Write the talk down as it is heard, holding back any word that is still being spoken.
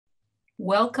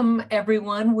Welcome,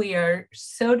 everyone. We are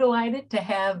so delighted to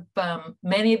have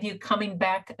many of you coming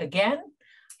back again,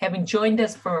 having joined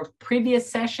us for previous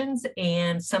sessions,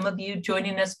 and some of you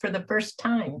joining us for the first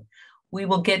time. We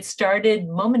will get started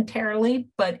momentarily,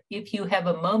 but if you have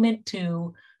a moment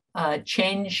to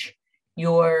change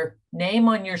your name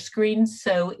on your screen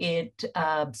so it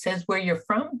says where you're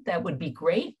from, that would be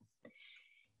great.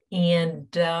 And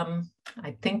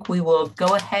I think we will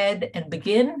go ahead and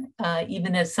begin,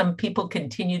 even as some people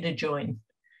continue to join.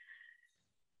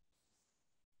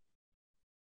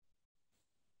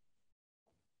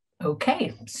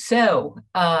 Okay, so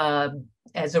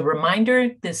as a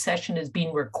reminder, this session is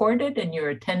being recorded and your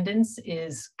attendance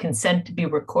is consent to be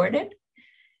recorded.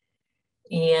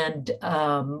 And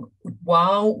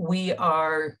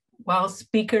while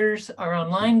speakers are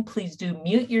online, please do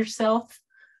mute yourself.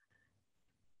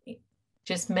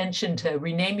 Just mention to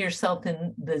rename yourself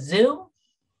in the Zoom.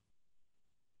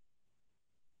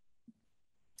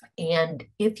 And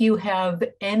if you have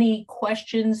any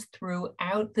questions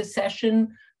throughout the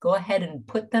session, go ahead and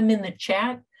put them in the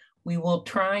chat. We will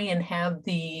try and have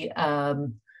the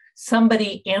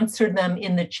somebody answer them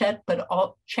in the chat, but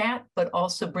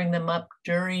also bring them up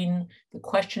during the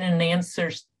question and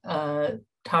answers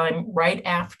time right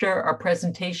after our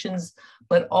presentations,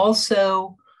 but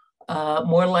also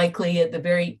more likely at the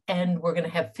very end, we're going to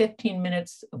have 15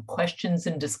 minutes of questions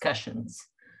and discussions.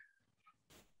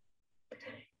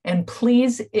 And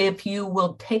please, if you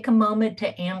will take a moment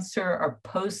to answer our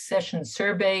post-session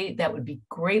survey, that would be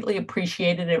greatly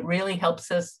appreciated. It really helps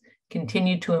us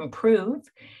continue to improve.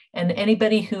 And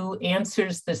anybody who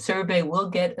answers the survey will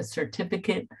get a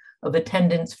certificate of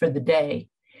attendance for the day.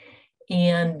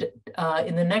 And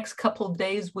in the next couple of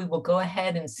days, we will go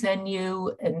ahead and send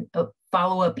you a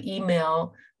follow-up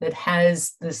email that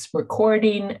has this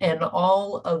recording, and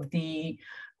all of the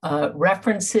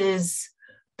references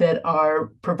that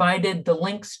are provided, the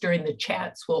links during the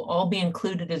chats will all be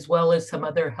included, as well as some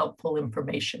other helpful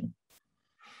information.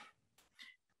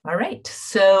 All right,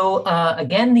 so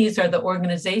again, these are the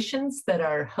organizations that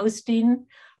are hosting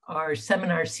our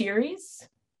seminar series.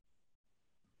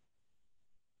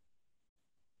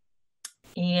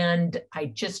 And I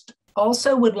just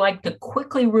also would like to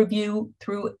quickly review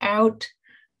throughout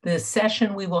the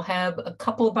session. We will have a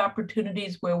couple of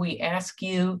opportunities where we ask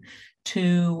you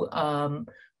to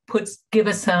give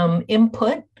us some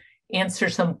input, answer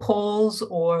some polls,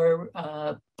 or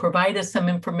provide us some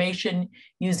information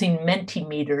using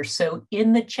Mentimeter. So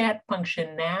in the chat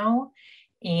function now,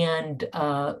 and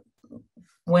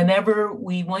whenever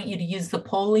we want you to use the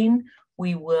polling,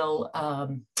 we will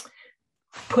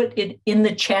put it in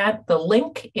the chat, the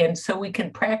link, and so we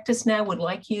can practice now. Would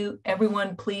like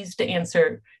everyone please to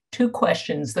answer two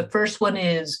questions. The first one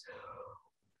is,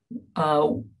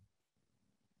 what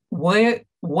one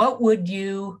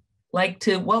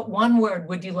word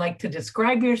would you like to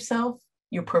describe yourself,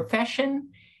 your profession,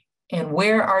 and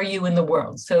where are you in the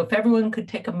world? So if everyone could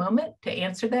take a moment to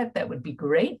answer that, that would be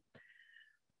great.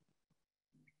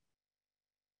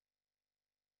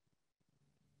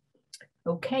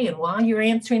 Okay, and while you're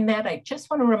answering that, I just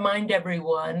want to remind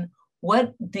everyone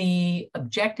what the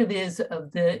objective is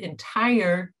of the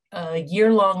entire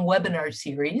year-long webinar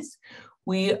series.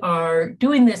 We are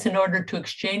doing this in order to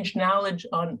exchange knowledge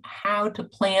on how to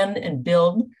plan and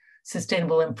build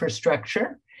sustainable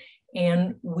infrastructure.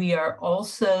 And we are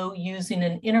also using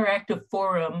an interactive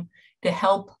forum to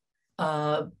help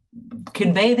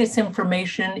convey this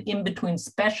information in between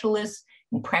specialists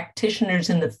and practitioners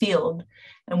in the field.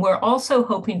 And we're also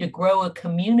hoping to grow a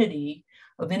community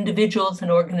of individuals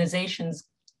and organizations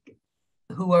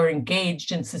who are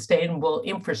engaged in sustainable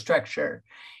infrastructure.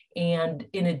 And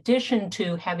in addition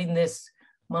to having this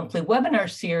monthly webinar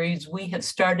series, we have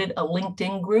started a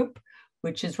LinkedIn group,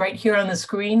 which is right here on the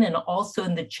screen and also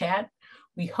in the chat.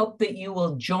 We hope that you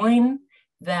will join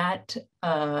that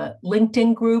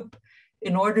LinkedIn group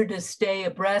in order to stay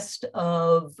abreast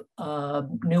of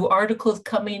new articles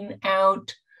coming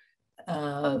out,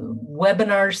 other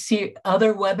webinar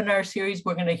series.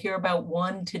 We're going to hear about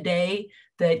one today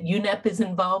that UNEP is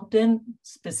involved in,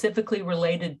 specifically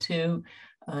related to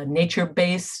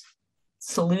nature-based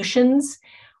solutions.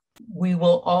 We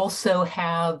will also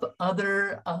have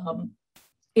other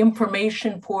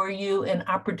information for you and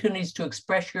opportunities to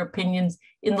express your opinions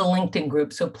in the LinkedIn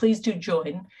group. So please do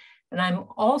join. And I'm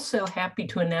also happy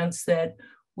to announce that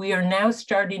we are now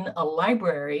starting a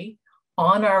library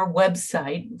on our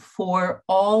website for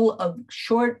all of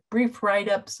short, brief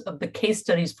write-ups of the case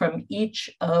studies from each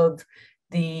of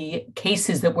the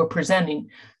cases that we're presenting.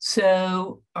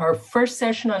 So our first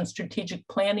session on strategic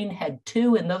planning had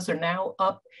 2, and those are now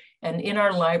up and in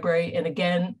our library. And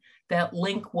again, that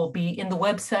link will be in the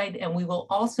website, and we will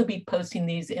also be posting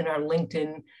these in our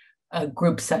LinkedIn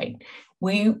group site.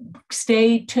 We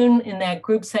stay tuned in that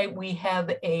group site. We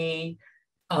have a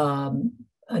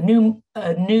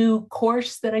new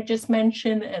course that I just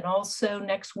mentioned, and also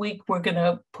next week we're going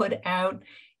to put out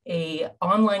an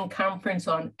online conference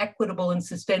on equitable and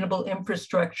sustainable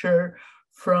infrastructure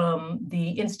from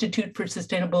the Institute for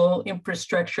Sustainable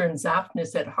Infrastructure and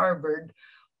Zafnis at Harvard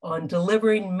on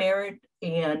delivering merit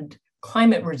and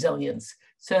climate resilience.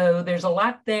 So there's a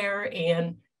lot there,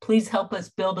 and please help us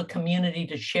build a community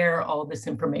to share all this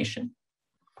information.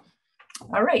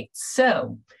 All right,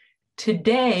 so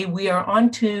today we are on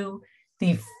to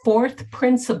the fourth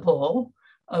principle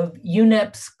of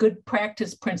UNEP's good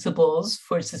practice principles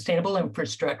for sustainable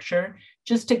infrastructure.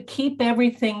 Just to keep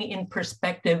everything in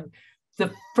perspective,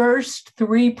 the first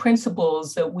three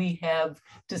principles that we have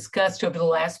discussed over the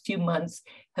last few months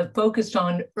have focused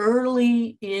on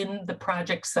early in the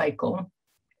project cycle,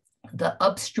 the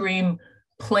upstream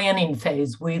planning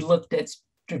phase. We looked at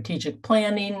strategic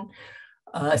planning,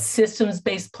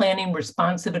 systems-based planning,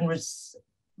 responsive and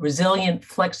resilient,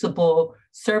 flexible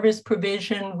service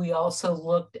provision. We also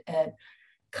looked at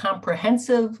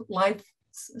comprehensive life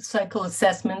cycle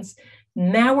assessments.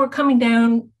 Now we're coming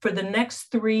down for the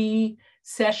next three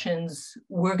sessions.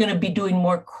 We're going to be doing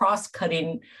more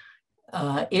cross-cutting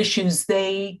issues.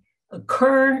 They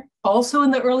occur also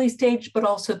in the early stage, but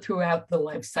also throughout the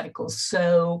life cycle.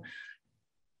 So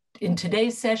in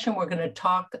today's session, we're going to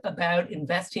talk about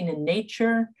investing in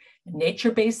nature,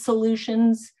 nature-based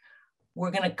solutions.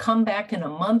 We're going to come back in a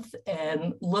month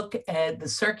and look at the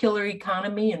circular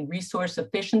economy and resource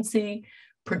efficiency,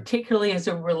 particularly as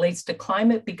it relates to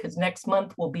climate, because next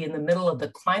month we'll be in the middle of the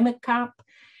climate COP.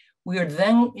 We are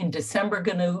then in December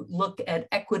going to look at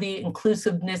equity,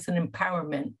 inclusiveness, and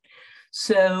empowerment.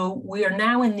 So we are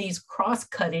now in these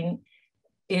cross-cutting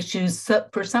issues. So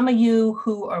for some of you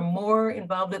who are more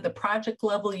involved at the project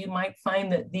level, you might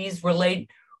find that these relate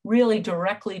really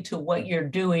directly to what you're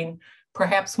doing,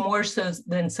 perhaps more so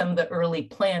than some of the early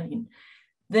planning.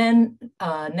 Then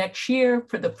next year,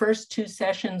 for the first two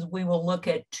sessions, we will look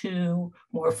at two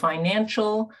more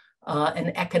financial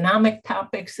and economic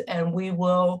topics, and we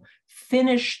will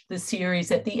finish the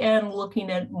series at the end looking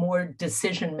at more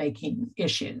decision-making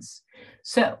issues.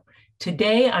 So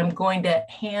today I'm going to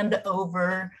hand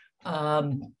over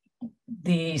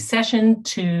the session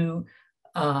to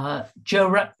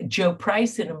Joe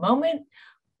Price in a moment.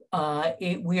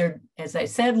 We are, as I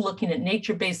said, looking at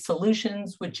nature-based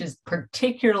solutions, which is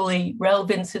particularly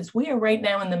relevant since we are right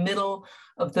now in the middle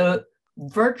of the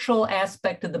virtual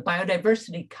aspect of the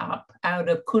biodiversity COP out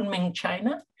of Kunming,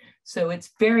 China. So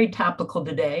it's very topical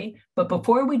today. But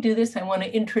before we do this, I want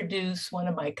to introduce one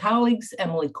of my colleagues,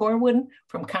 Emily Corwin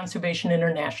from Conservation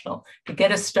International, to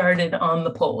get us started on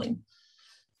the polling.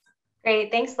 Great,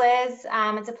 thanks, Liz.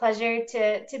 It's a pleasure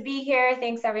to be here.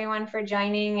 Thanks everyone for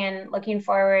joining and looking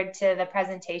forward to the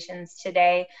presentations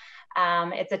today.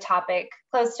 It's a topic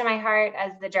close to my heart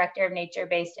as the Director of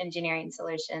Nature-Based Engineering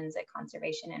Solutions at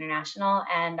Conservation International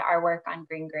and our work on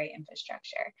green-gray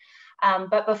infrastructure.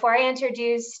 But before I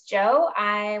introduce Joe,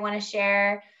 I want to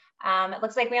share, it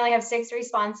looks like we only have 6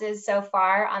 responses so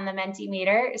far on the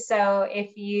Mentimeter. So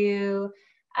if you,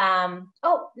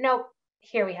 oh, no.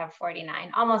 Here we have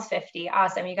 49, almost 50.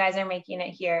 Awesome, you guys are making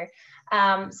it here.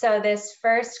 So this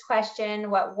first question,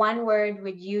 what one word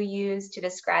would you use to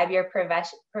describe your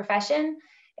profession?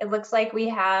 It looks like we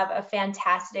have a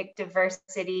fantastic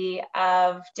diversity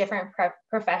of different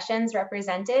professions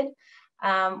represented,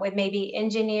 with maybe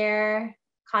engineer,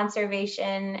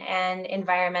 conservation, and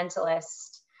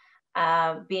environmentalist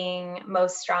being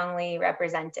most strongly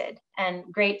represented.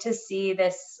 And great to see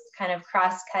this kind of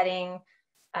cross-cutting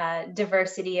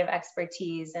diversity of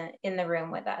expertise in the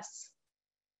room with us.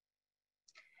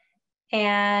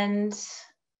 And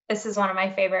this is one of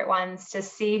my favorite ones, to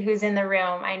see who's in the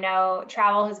room. I know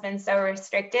travel has been so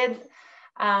restricted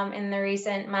in the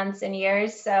recent months and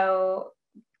years, so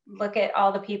look at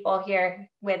all the people here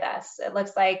with us. It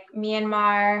looks like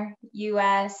Myanmar,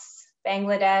 US,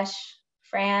 Bangladesh,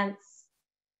 France,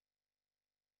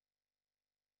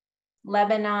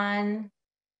 Lebanon,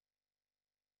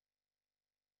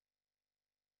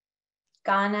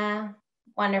 Ghana.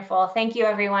 Wonderful. Thank you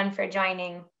everyone for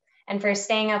joining and for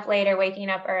staying up late or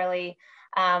waking up early,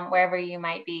 wherever you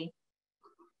might be.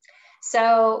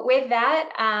 So with that,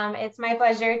 it's my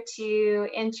pleasure to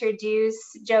introduce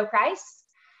Joe Price.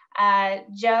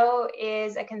 Joe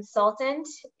is a consultant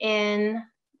in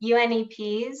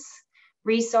UNEP's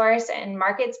Resource and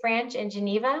Markets Branch in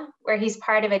Geneva, where he's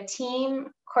part of a team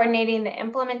coordinating the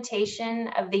implementation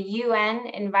of the UN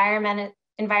Environment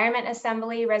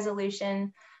Assembly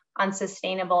Resolution on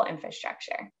Sustainable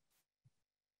Infrastructure.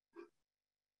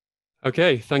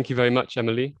 Okay, thank you very much,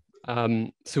 Emily.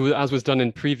 So as was done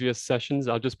in previous sessions,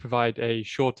 I'll just provide a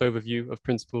short overview of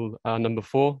principle number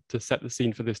 4 to set the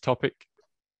scene for this topic.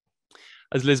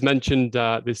 As Liz mentioned,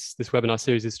 this webinar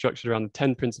series is structured around the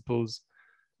 10 principles.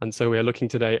 And so we are looking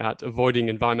today at avoiding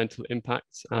environmental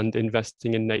impacts and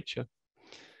investing in nature.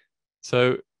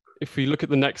 So if we look at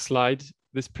the next slide,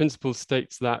 this principle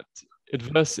states that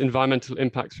adverse environmental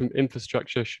impacts from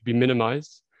infrastructure should be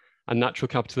minimized and natural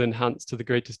capital enhanced to the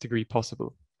greatest degree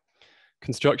possible.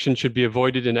 Construction should be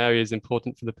avoided in areas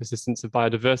important for the persistence of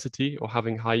biodiversity or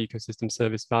having high ecosystem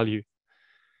service value.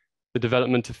 The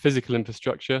development of physical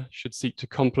infrastructure should seek to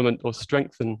complement or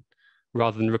strengthen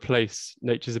rather than replace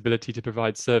nature's ability to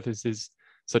provide services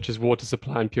such as water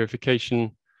supply and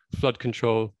purification, flood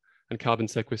control, and carbon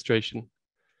sequestration.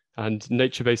 And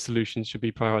nature-based solutions should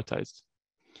be prioritized.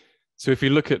 So if we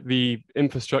look at the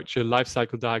infrastructure life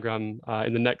cycle diagram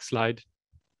in the next slide,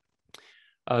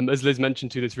 as Liz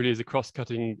mentioned too, this really is a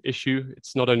cross-cutting issue.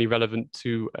 It's not only relevant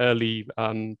to early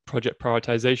project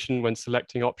prioritization when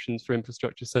selecting options for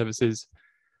infrastructure services,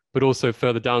 but also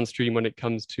further downstream when it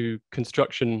comes to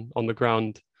construction on the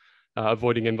ground.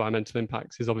 Avoiding environmental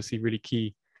impacts is obviously really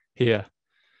key here.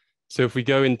 So if we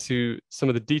go into some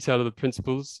of the detail of the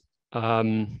principles,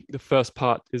 the first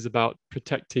part is about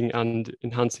protecting and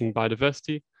enhancing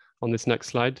biodiversity on this next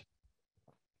slide.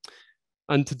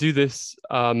 And to do this,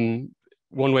 an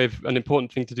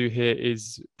important thing to do here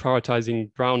is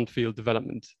prioritizing brownfield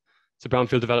development. So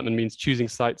brownfield development means choosing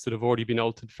sites that have already been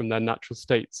altered from their natural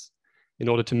states in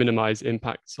order to minimize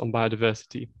impacts on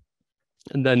biodiversity.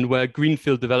 And then where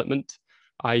greenfield development,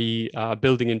 i.e.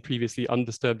 Building in previously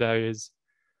undisturbed areas,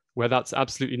 where that's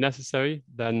absolutely necessary,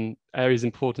 then areas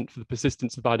important for the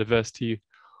persistence of biodiversity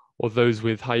or those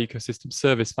with high ecosystem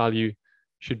service value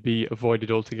should be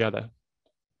avoided altogether.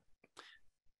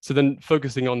 So then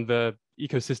focusing on the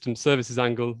ecosystem services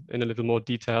angle in a little more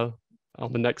detail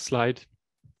on the next slide.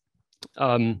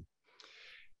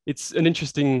 It's an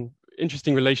interesting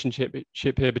relationship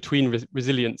here between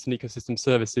resilience and ecosystem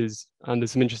services, and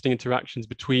there's some interesting interactions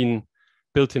between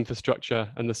built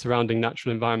infrastructure and the surrounding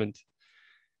natural environment,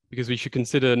 because we should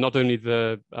consider not only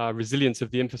the resilience of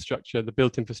the infrastructure, the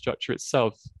built infrastructure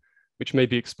itself, which may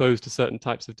be exposed to certain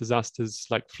types of disasters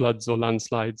like floods or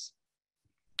landslides,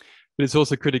 but it's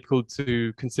also critical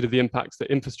to consider the impacts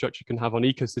that infrastructure can have on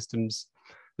ecosystems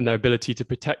and their ability to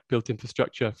protect built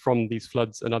infrastructure from these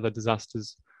floods and other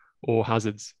disasters or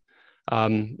hazards.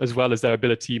 As well as their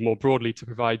ability more broadly to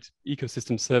provide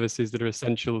ecosystem services that are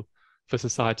essential for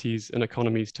societies and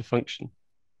economies to function.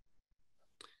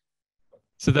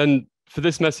 So then for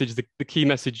this message,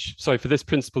 for this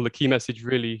principle, the key message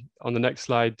really on the next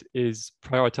slide is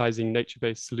prioritizing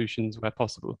nature-based solutions where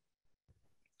possible.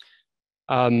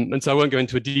 And so I won't go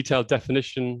into a detailed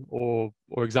definition or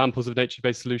examples of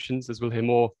nature-based solutions, as we'll hear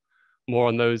more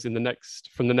on those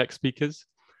from the next speakers.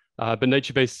 But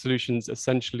nature-based solutions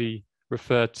essentially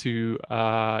refer to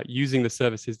using the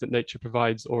services that nature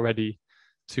provides already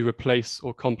to replace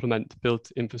or complement built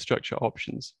infrastructure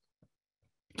options.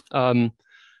 And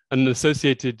an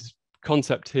associated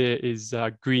concept here is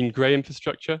green-gray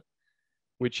infrastructure,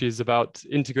 which is about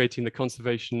integrating the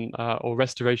conservation or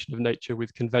restoration of nature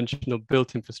with conventional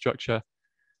built infrastructure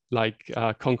like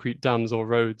concrete dams or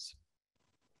roads.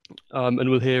 And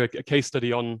we'll hear a case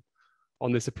study on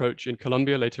this approach in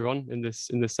Colombia later on in this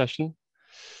session.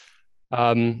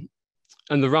 And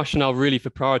the rationale really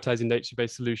for prioritizing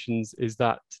nature-based solutions is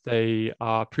that they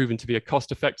are proven to be a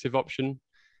cost-effective option.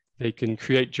 They can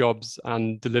create jobs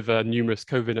and deliver numerous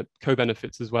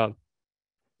co-benefits as well.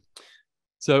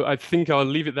 So I think I'll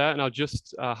leave it there, and I'll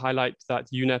just highlight that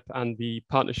UNEP and the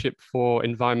Partnership for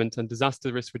Environment and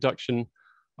Disaster Risk Reduction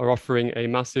are offering a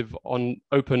massive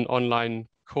open online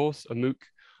course, a MOOC,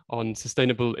 on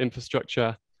sustainable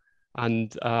infrastructure on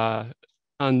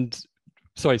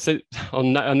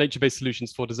nature-based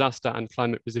solutions for disaster and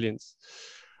climate resilience.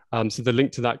 So the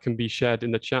link to that can be shared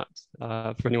in the chat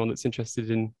for anyone that's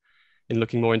interested in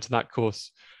looking more into that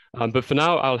course. But for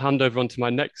now, I'll hand over onto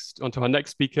our next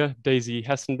speaker, Daisy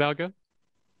Hessenberger.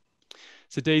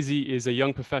 So Daisy is a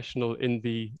young professional in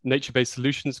the Nature-Based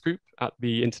Solutions Group at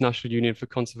the International Union for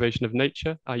Conservation of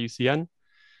Nature, IUCN.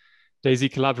 Daisy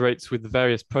collaborates with the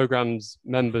various programs,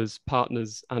 members,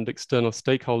 partners, and external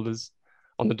stakeholders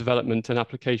on the development and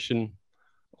application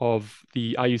of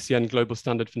the IUCN Global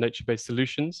Standard for Nature-Based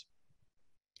Solutions.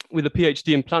 With a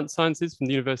PhD in plant sciences from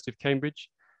the University of Cambridge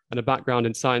and a background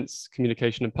in science,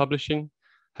 communication, and publishing.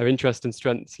 Her interests and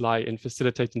strengths lie in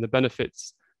facilitating the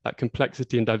benefits that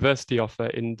complexity and diversity offer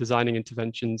in designing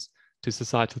interventions to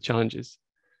societal challenges.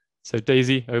 So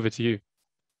Daisy, over to you.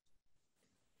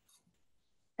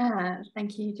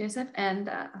 Thank you, Joseph. And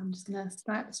I'm just going to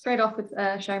start straight off with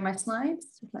sharing my slides.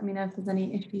 Just let me know if there's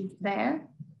any issues there.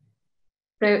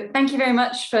 So thank you very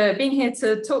much for being here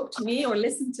to talk to me or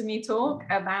listen to me talk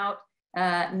about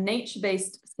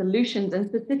nature-based solutions, and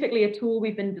specifically a tool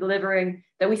we've been delivering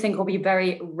that we think will be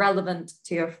very relevant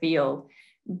to your field.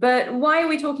 But why are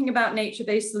we talking about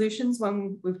nature-based solutions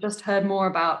when we've just heard more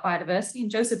about biodiversity?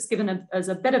 And Joseph's given us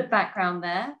a bit of background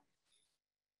there.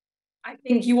 I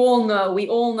think you all know, we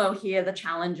all know here the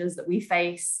challenges that we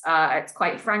face. It's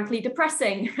quite frankly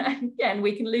depressing. Again,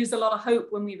 we can lose a lot of hope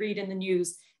when we read in the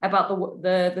news about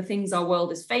the things our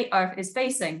world is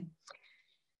facing.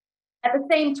 At the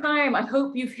same time, I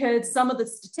hope you've heard some of the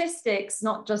statistics,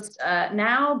 not just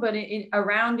now, but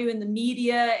around you in the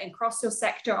media and across your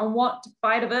sector on what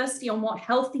biodiversity, on what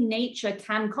healthy nature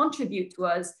can contribute to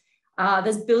us.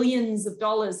 There's billions of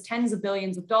dollars, tens of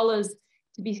billions of dollars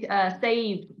to be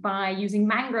saved by using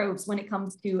mangroves when it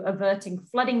comes to averting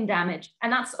flooding damage.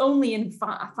 And that's only in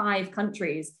 5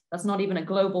 countries. That's not even a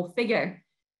global figure.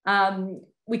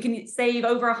 We can save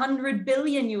over $100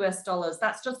 billion US.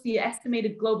 That's just the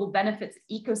estimated global benefits of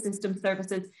ecosystem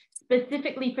services,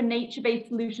 specifically for nature-based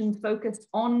solutions focused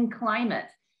on climate.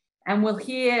 And we'll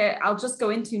hear, I'll just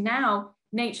go into now,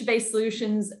 nature-based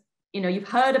solutions, you know, you've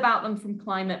heard about them from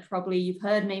climate probably, you've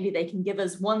heard maybe they can give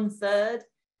us 1/3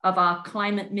 of our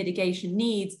climate mitigation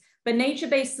needs, but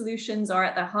nature-based solutions are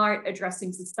at the heart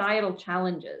addressing societal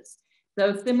challenges.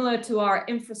 So similar to our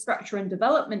infrastructure and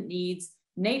development needs,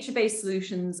 nature-based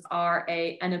solutions are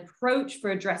an approach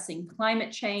for addressing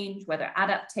climate change, whether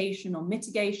adaptation or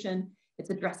mitigation.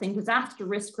 It's addressing disaster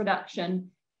risk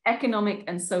reduction, economic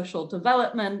and social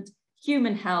development,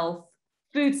 human health,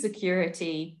 food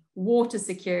security, water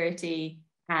security,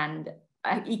 and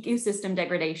ecosystem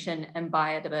degradation and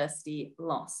biodiversity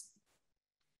loss.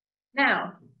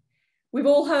 Now, we've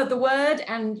all heard the word,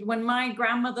 and when my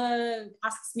grandmother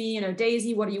asks me, you know,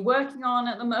 Daisy, what are you working on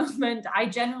at the moment? I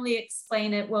generally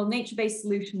explain it, well, nature-based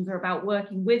solutions are about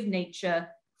working with nature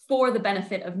for the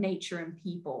benefit of nature and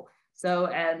people. So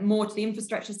more to the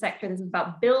infrastructure sector, this is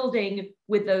about building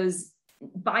with those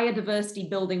biodiversity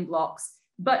building blocks,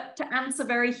 but to answer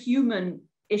very human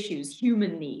issues,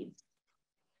 human needs.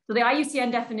 So the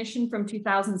IUCN definition from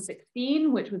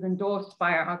 2016, which was endorsed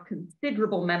by our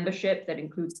considerable membership that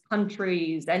includes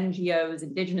countries, NGOs,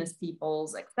 indigenous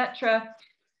peoples, etc.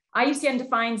 IUCN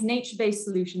defines nature-based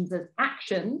solutions as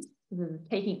actions,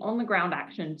 taking on-the-ground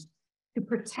actions, to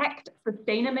protect,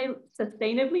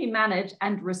 sustainably manage,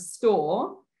 and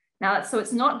restore. Now, so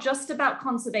it's not just about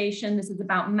conservation. This is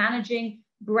about managing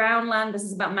brown land. This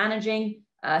is about managing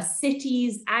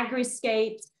cities,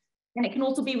 agriscapes, and it can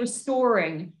also be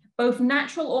restoring both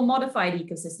natural or modified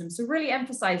ecosystems. So really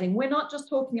emphasizing, we're not just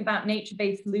talking about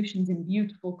nature-based solutions in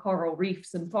beautiful coral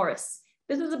reefs and forests.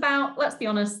 This is about, let's be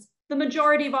honest, the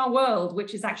majority of our world,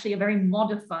 which is actually a very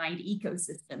modified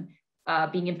ecosystem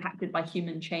being impacted by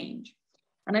human change.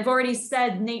 And I've already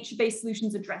said nature-based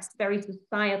solutions address very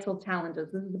societal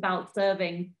challenges. This is about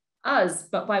serving us,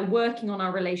 but by working on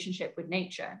our relationship with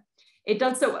nature. It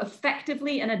does so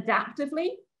effectively and adaptively,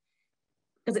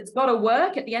 because it's got to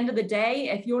work. At the end of the day,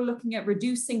 if you're looking at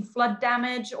reducing flood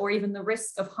damage or even the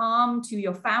risk of harm to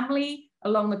your family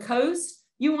along the coast,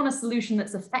 you want a solution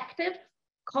that's effective,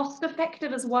 cost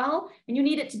effective as well, and you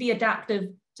need it to be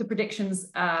adaptive to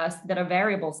predictions that are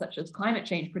variable, such as climate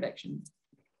change predictions.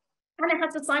 And it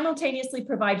has to simultaneously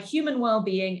provide human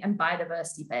well-being and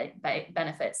biodiversity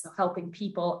benefits, so helping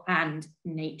people and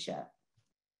nature.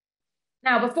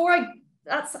 Now,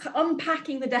 that's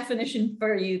unpacking the definition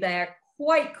for you there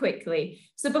quite quickly.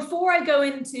 So before I go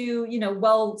into, you know,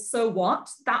 well, so what?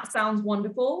 That sounds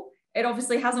wonderful. It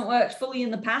obviously hasn't worked fully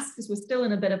in the past because we're still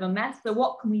in a bit of a mess. So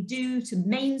what can we do to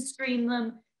mainstream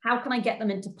them? How can I get them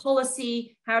into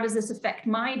policy? How does this affect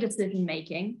my decision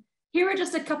making? Here are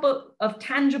just a couple of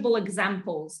tangible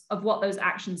examples of what those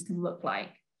actions can look like.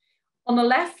 On the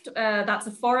left, that's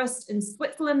a forest in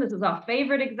Switzerland. This is our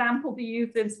favorite example to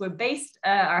use since we're based,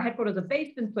 our headquarters are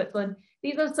based in Switzerland.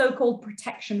 These are so-called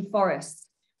protection forests.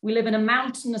 We live in a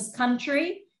mountainous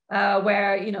country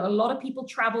where, you know, a lot of people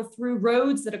travel through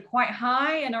roads that are quite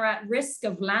high and are at risk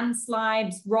of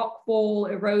landslides, rockfall,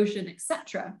 erosion,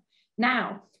 etc.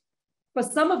 Now, for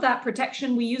some of that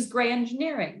protection, we use grey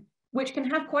engineering, which can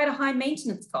have quite a high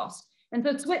maintenance cost. And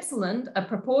so Switzerland, a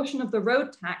proportion of the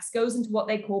road tax goes into what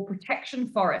they call protection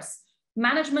forests.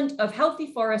 management of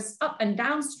healthy forests up and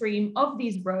downstream of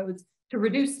these roads to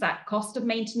reduce that cost of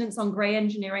maintenance on grey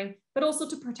engineering, but also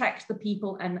to protect the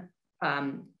people and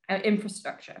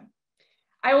infrastructure.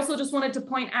 I also just wanted to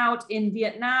point out in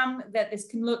Vietnam that this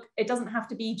can look, it doesn't have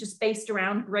to be just based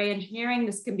around grey engineering.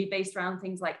 This can be based around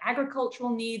things like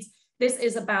agricultural needs. This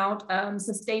is about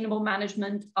sustainable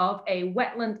management of a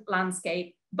wetland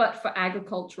landscape, but for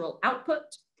agricultural output.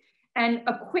 And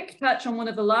a quick touch on one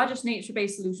of the largest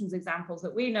nature-based solutions examples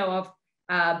that we know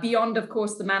of, beyond, of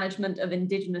course, the management of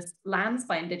indigenous lands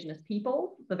by indigenous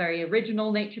people, the very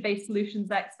original nature-based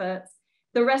solutions experts,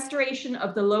 the restoration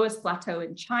of the lowest plateau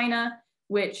in China,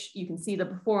 which you can see the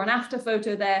before and after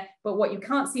photo there, but what you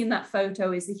can't see in that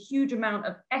photo is the huge amount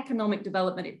of economic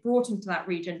development it brought into that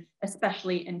region,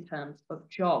 especially in terms of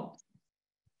jobs.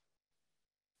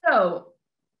 So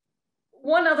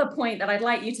one other point that I'd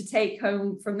like you to take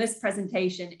home from this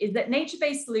presentation is that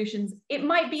nature-based solutions, it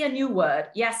might be a new word.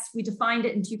 Yes, we defined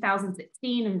it in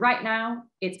 2016, and right now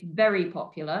it's very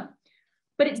popular,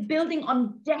 but it's building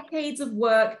on decades of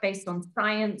work based on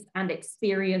science and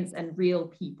experience and real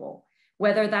people.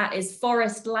 Whether that is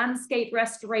forest landscape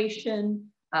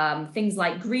restoration, things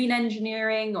like green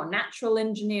engineering or natural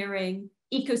engineering,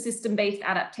 ecosystem-based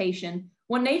adaptation.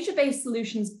 What nature-based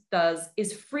solutions does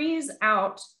is freeze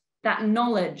out that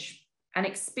knowledge and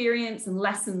experience and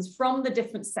lessons from the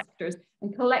different sectors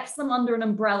and collects them under an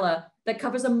umbrella that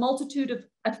covers a multitude of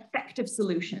effective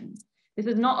solutions. This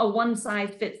is not a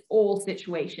one-size-fits-all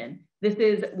situation. This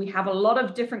is, we have a lot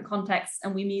of different contexts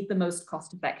and we need the most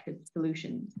cost-effective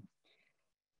solutions.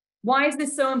 Why is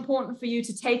this so important for you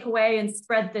to take away and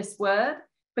spread this word?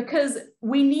 Because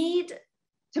we need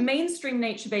to mainstream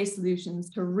nature-based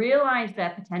solutions to realize their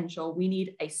potential. We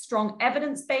need a strong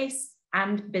evidence base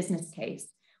and business case,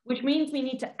 which means we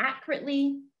need to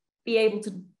accurately be able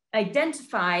to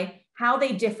identify how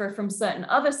they differ from certain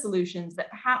other solutions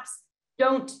that perhaps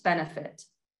don't benefit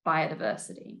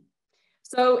biodiversity.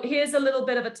 So here's a little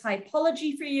bit of a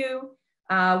typology for you.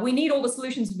 We need all the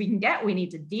solutions we can get. We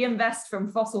need to de-invest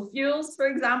from fossil fuels, for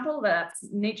example. That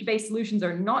nature-based solutions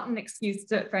are not an excuse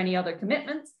for any other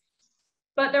commitments.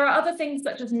 But there are other things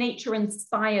such as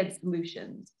nature-inspired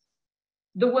solutions.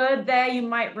 The word there you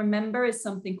might remember is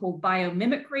something called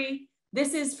biomimicry.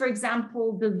 This is, for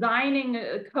example, designing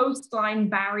coastline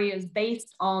barriers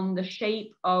based on the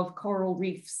shape of coral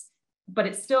reefs, but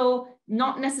it's still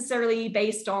not necessarily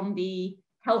based on the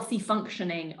healthy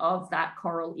functioning of that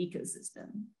coral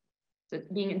ecosystem. So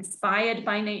it's being inspired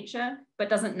by nature, but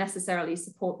doesn't necessarily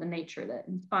support the nature that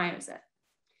inspires it.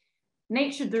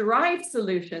 Nature-derived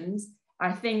solutions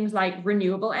are things like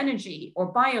renewable energy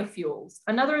or biofuels,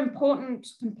 another important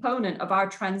component of our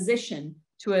transition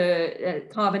to a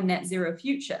carbon net zero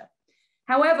future.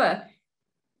 However,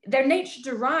 they're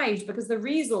nature-derived because the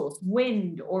resource,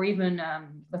 wind, or even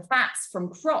the fats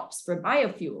from crops for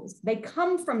biofuels, they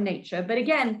come from nature. But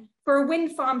again, for a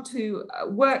wind farm to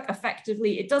work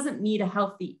effectively, it doesn't need a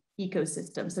healthy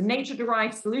ecosystem. So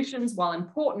nature-derived solutions, while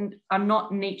important, are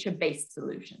not nature-based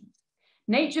solutions.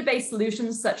 Nature-based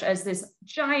solutions, such as this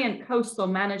giant coastal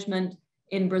management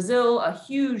in Brazil, a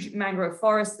huge mangrove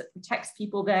forest that protects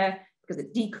people there because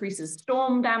it decreases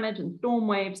storm damage and storm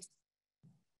waves.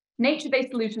 Nature-based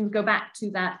solutions go back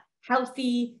to that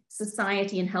healthy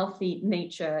society and healthy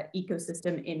nature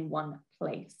ecosystem in one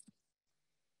place.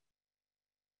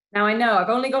 Now, I know I've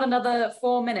only got another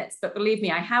 4 minutes, but believe me,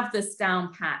 I have this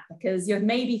down pat, because you're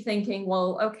maybe thinking,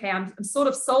 well, okay, I'm sort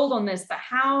of sold on this, but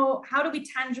how do we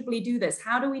tangibly do this?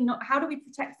 How do we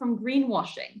protect from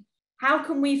greenwashing? How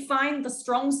can we find the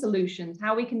strong solutions?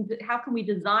 How can we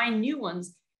design new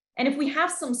ones? And if we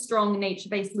have some strong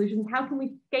nature-based solutions, how can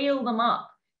we scale them up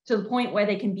to the point where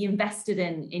they can be invested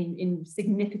in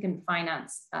significant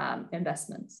finance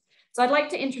investments? So I'd like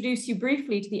to introduce you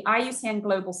briefly to the IUCN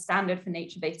Global Standard for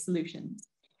Nature-Based Solutions.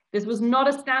 This was not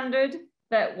a standard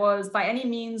that was by any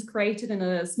means created in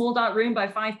a small dark room by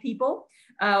 5 people.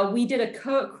 We did a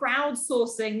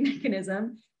crowdsourcing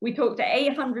mechanism. We talked to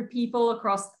 800 people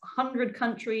across 100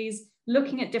 countries,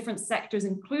 looking at different sectors,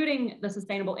 including the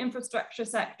sustainable infrastructure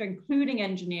sector, including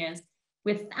engineers,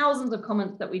 with thousands of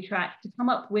comments that we tracked to come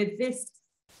up with this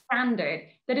standard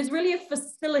that is really a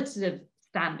facilitative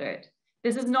standard.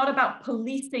 This is not about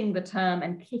policing the term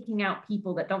and kicking out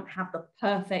people that don't have the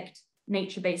perfect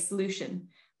nature-based solution.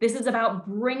 This is about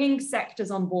bringing sectors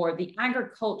on board, the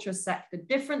agriculture sector,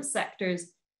 different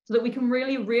sectors, so that we can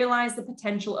really realize the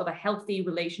potential of a healthy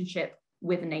relationship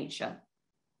with nature.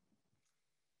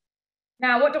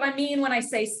 Now, what do I mean when I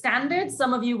say standard?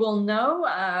 Some of you will know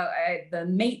the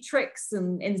matrix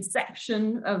and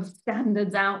inception of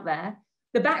standards out there.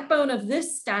 The backbone of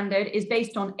this standard is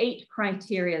based on 8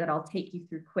 criteria that I'll take you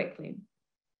through quickly.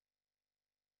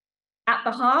 At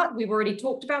the heart, we've already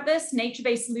talked about this,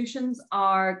 nature-based solutions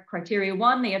are criteria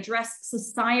 1. They address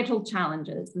societal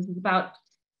challenges. This is about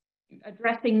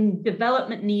addressing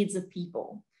development needs of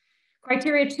people.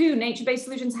 Criteria 2, nature-based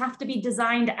solutions have to be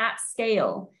designed at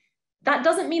scale. That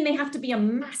doesn't mean they have to be a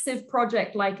massive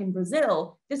project like in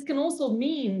Brazil. This can also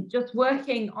mean just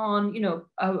working on,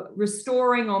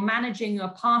 restoring or managing a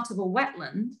part of a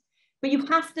wetland, but you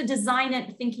have to design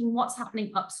it thinking what's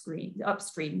happening upstream,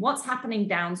 what's happening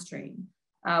downstream,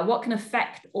 what can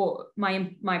affect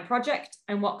my project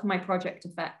and what can my project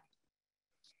affect.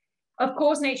 Of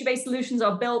course, nature-based solutions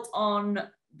are built on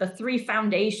the 3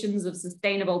 foundations of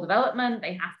sustainable development.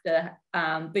 They have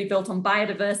to be built on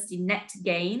biodiversity net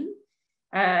gain,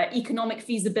 economic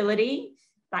feasibility,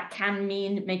 that can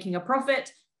mean making a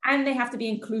profit, and they have to be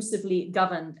inclusively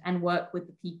governed and work with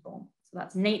the people. So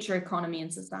that's nature, economy,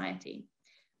 and society.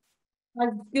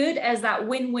 As good as that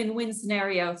win-win-win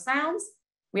scenario sounds,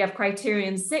 we have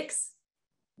criterion 6.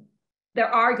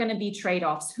 There are going to be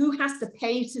trade-offs. Who has to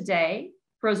pay today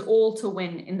for us all to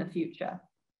win in the future?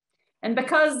 And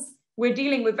because we're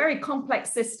dealing with very complex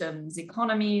systems,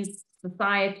 economies,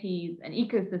 societies, and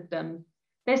ecosystems,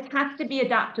 this has to be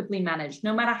adaptively managed.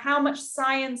 No matter how much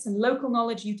science and local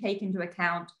knowledge you take into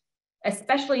account,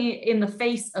 especially in the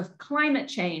face of climate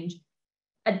change,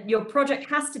 your project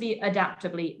has to be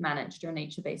adaptively managed, your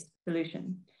nature-based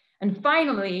solution. And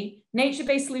finally,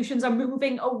 nature-based solutions are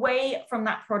moving away from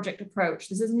that project approach.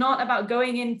 This is not about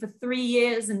going in for 3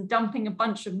 years and dumping a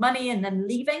bunch of money and then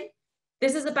leaving.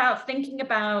 This is about thinking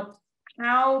about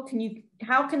how can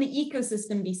the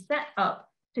ecosystem be set up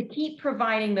to keep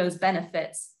providing those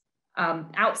benefits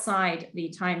outside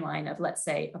the timeline of, let's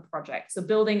say, a project. So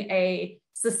building a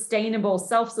sustainable,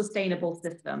 self-sustainable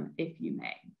system, if you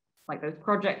may, like those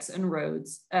projects and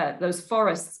roads, those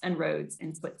forests and roads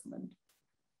in Switzerland.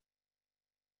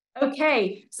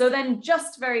 Okay, so then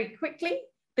just very quickly,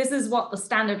 this is what the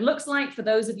standard looks like for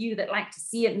those of you that like to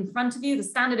see it in front of you. The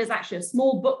standard is actually a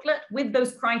small booklet with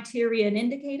those criteria and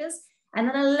indicators, and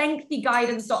then a lengthy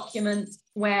guidance document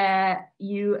where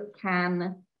you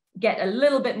can get a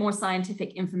little bit more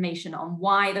scientific information on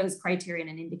why those criteria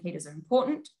and indicators are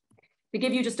important. To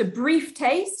give you just a brief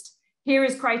taste, here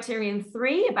is criterion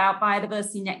 3 about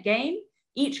biodiversity net gain.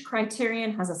 Each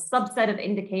criterion has a subset of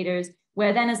indicators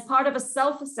where then as part of a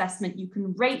self-assessment, you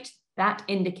can rate that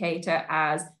indicator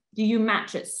as, do you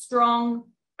match it strong,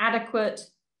 adequate,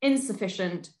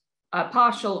 insufficient,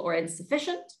 partial, or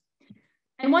insufficient?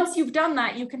 And once you've done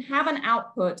that, you can have an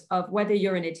output of whether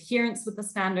you're in adherence with the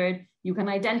standard. You can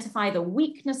identify the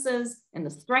weaknesses and the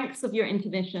strengths of your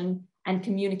intervention and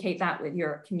communicate that with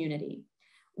your community.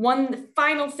 One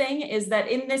final thing is that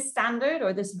in this standard,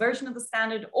 or this version of the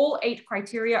standard, all 8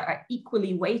 criteria are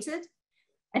equally weighted.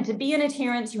 And to be in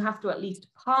adherence, you have to at least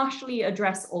partially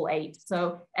address all 8.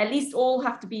 So at least all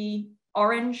have to be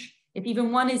orange. If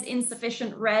even one is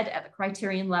insufficient red at the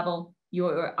criterion level, you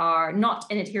are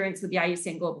not in adherence with the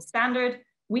IUCN Global Standard.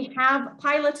 We have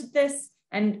piloted this,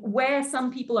 and where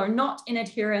some people are not in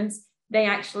adherence, they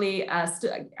actually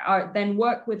then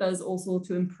work with us also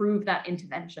to improve that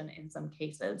intervention in some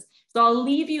cases. So I'll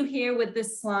leave you here with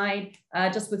this slide,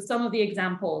 just with some of the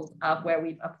examples of where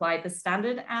we've applied the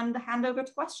standard, and hand over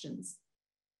to questions.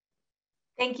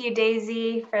 Thank you,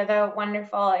 Daisy, for the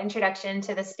wonderful introduction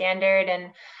to the standard.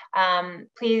 And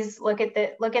please look in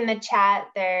the chat.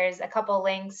 There's a couple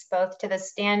links both to the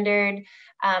standard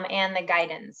and the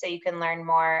guidance, so you can learn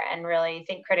more and really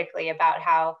think critically about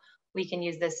how we can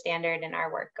use this standard in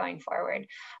our work going forward.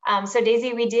 So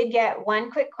Daisy, we did get one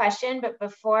quick question, but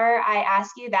before I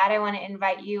ask you that, I want to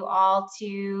invite you all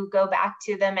to go back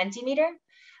to the Mentimeter.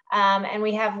 And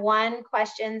we have one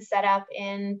question set up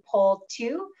in poll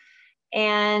 2.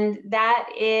 And that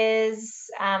is,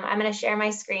 I'm going to share my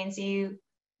screen so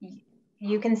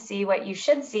you can see what you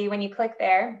should see when you click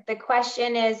there. The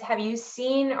question is, have you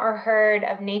seen or heard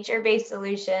of nature-based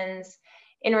solutions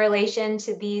in relation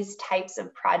to these types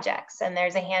of projects? And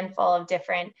there's a handful of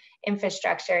different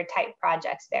infrastructure type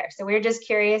projects there. So we're just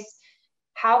curious,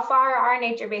 how far are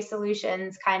nature-based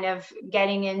solutions kind of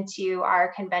getting into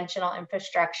our conventional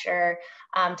infrastructure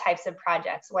types of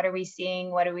projects? What are we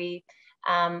seeing? What are we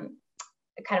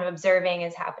kind of observing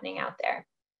is happening out there?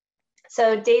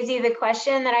 So Daisy, the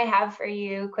question that I have for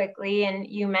you quickly, and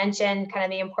you mentioned kind of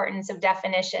the importance of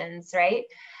definitions, right?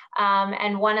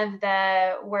 And one of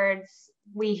the words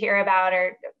we hear about,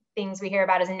 or things we hear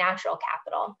about, is natural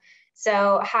capital.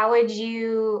 So how would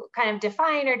you kind of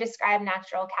define or describe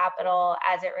natural capital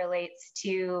as it relates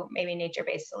to maybe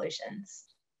nature-based solutions?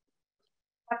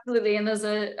 Absolutely, and there's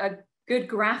a good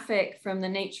graphic from the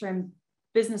Nature and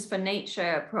Business for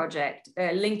Nature project,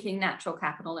 linking natural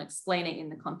capital and explaining in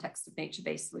the context of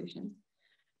nature-based solutions.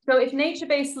 So if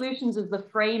nature-based solutions is the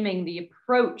framing, the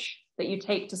approach that you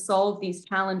take to solve these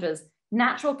challenges,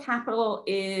 natural capital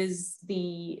is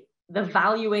the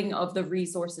valuing of the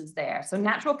resources there. So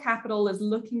natural capital is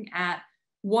looking at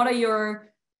what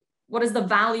is the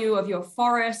value of your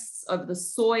forests, of the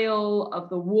soil, of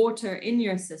the water in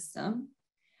your system.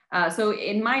 So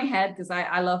in my head, because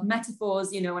I love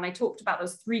metaphors, you know, when I talked about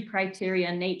those three criteria,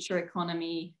 nature,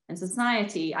 economy, and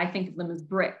society, I think of them as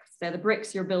bricks. They're the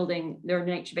bricks you're building their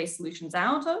nature-based solutions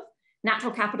out of.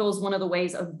 Natural capital is one of the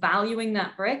ways of valuing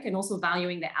that brick and also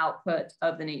valuing the output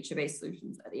of the nature-based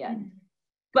solutions at the end.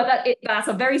 But that's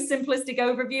a very simplistic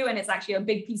overview, and it's actually a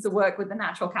big piece of work with the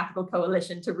Natural Capital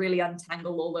Coalition to really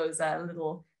untangle all those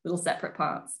little separate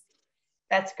parts.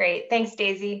 That's great. Thanks,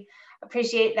 Daisy.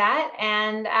 Appreciate that.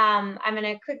 And I'm going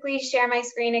to quickly share my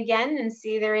screen again and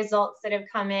see the results that have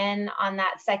come in on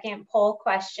that second poll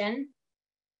question.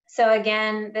 So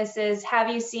again, this is, have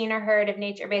you seen or heard of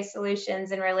nature-based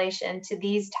solutions in relation to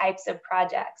these types of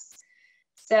projects?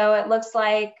 So it looks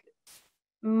like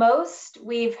most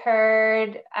we've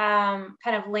heard kind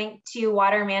of linked to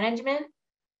water management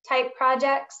type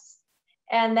projects,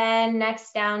 and then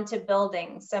next down to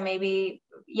buildings. So maybe,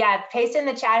 yeah, paste in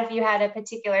the chat if you had a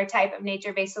particular type of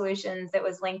nature-based solutions that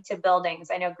was linked to buildings.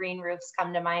 I know green roofs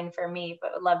come to mind for me,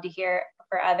 but would love to hear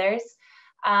for others.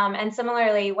 And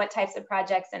similarly, what types of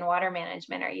projects in water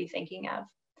management are you thinking of?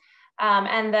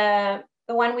 And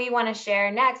the one we want to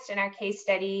share next in our case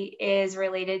study is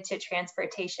related to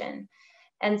transportation.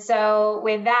 And so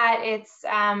with that, it's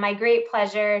my great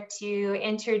pleasure to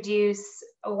introduce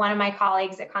one of my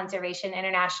colleagues at Conservation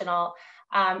International,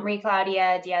 Marie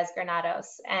Claudia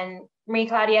Diaz-Granados. And Marie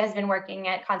Claudia has been working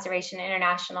at Conservation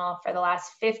International for the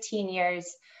last 15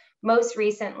 years, most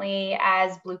recently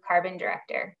as Blue Carbon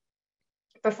Director.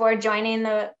 Before joining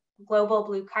the Global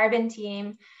Blue Carbon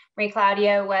team, Marie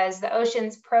Claudia was the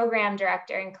Oceans Program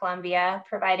Director in Colombia,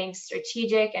 providing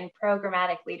strategic and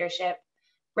programmatic leadership,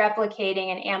 replicating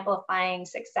and amplifying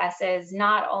successes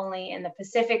not only in the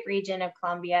Pacific region of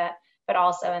Colombia, but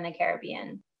also in the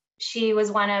Caribbean. She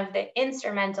was one of the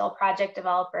instrumental project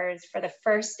developers for the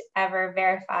first ever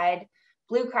verified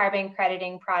blue carbon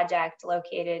crediting project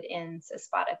located in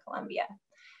Cispata, Colombia.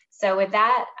 So with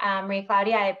that, Marie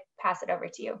Claudia, I pass it over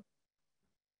to you.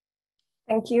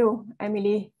 Thank you,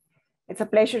 Emily. It's a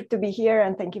pleasure to be here,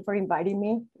 and thank you for inviting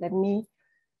me. Let me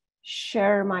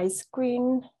share my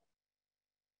screen.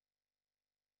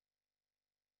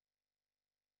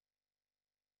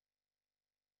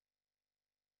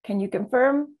 Can you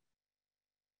confirm?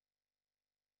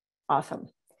 Awesome.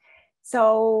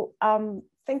 So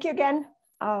thank you again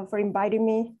for inviting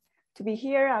me to be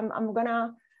here. I'm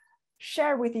gonna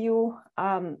share with you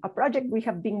a project we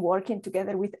have been working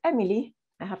together with Emily.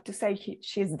 I have to say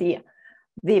she's the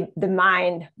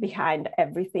mind behind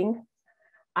everything.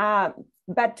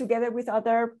 But together with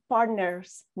other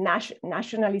partners,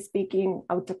 nationally speaking,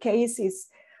 AutoCase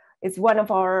is one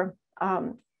of our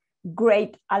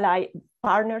great ally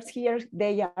partners here.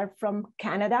 They are from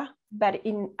Canada, but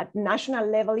at national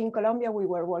level in Colombia, we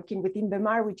were working with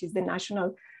INVEMAR, which is the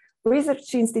National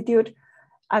Research Institute,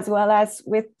 as well as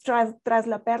with Tras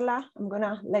la Perla. I'm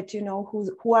gonna let you know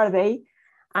who are they.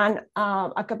 And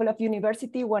a couple of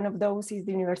universities, one of those is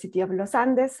the University of Los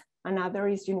Andes, another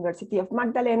is University of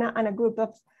Magdalena, and a group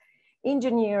of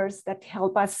engineers that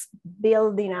help us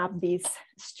building up this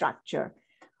structure.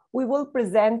 We will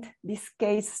present this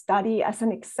case study as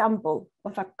an example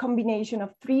of a combination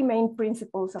of three main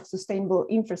principles of sustainable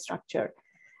infrastructure.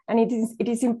 And it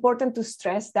is important to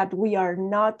stress that we are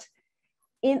not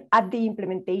at the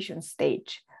implementation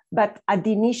stage, but at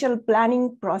the initial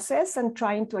planning process and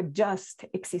trying to adjust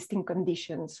existing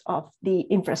conditions of the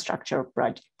infrastructure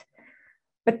project.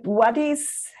 But what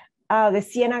is the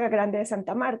Ciénaga Grande de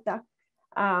Santa Marta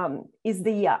is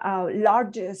the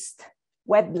largest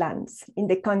wetlands in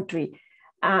the country,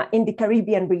 in the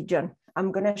Caribbean region.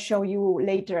 I'm gonna show you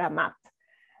later a map.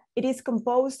 It is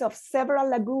composed of several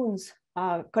lagoons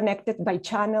connected by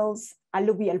channels,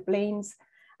 alluvial plains,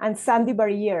 and sandy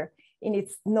barrier in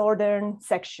its northern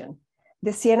section.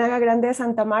 The Ciénaga Grande de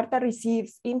Santa Marta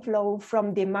receives inflow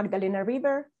from the Magdalena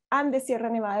River and the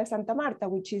Sierra Nevada de Santa Marta,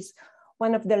 which is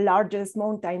one of the largest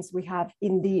mountains we have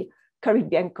in the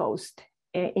Caribbean coast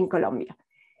in Colombia.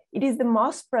 It is the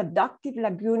most productive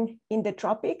lagoon in the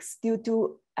tropics due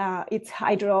to its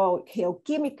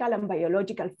hydrogeochemical and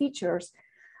biological features.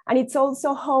 And it's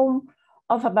also home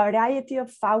of a variety of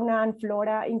fauna and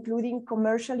flora, including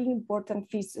commercially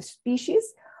important fish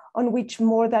species, on which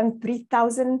more than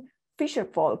 3,000 fisher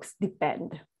folks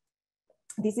depend.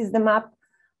 This is the map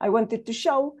I wanted to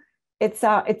show.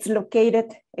 It's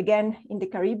located again in the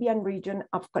Caribbean region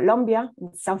of Colombia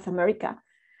in South America.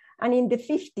 And in the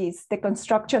 50s, the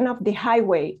construction of the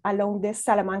highway along the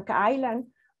Salamanca Island,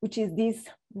 which is this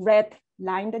red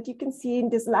line that you can see in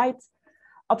the slides,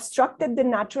 obstructed the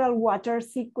natural water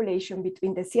circulation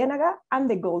between the Ciénaga and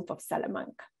the Gulf of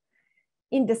Salamanca.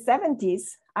 In the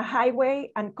 70s, a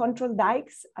highway and control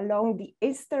dikes along the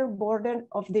eastern border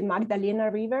of the Magdalena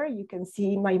River, you can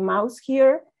see my mouse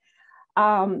here,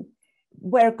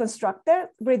 were constructed,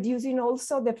 reducing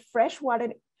also the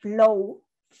freshwater flow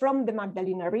from the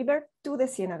Magdalena River to the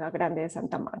Ciénaga Grande de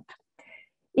Santa Marta.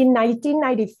 In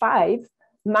 1995,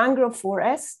 mangrove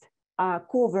forest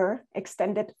cover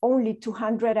extended only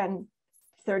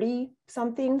 230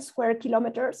 something square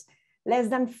kilometers, less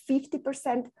than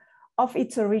 50% of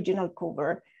its original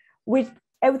cover, with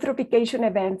eutrophication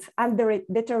events and the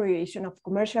deterioration of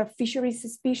commercial fisheries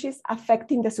species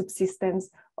affecting the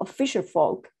subsistence of fisher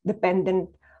folk dependent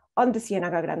on the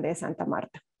Ciénaga Grande de Santa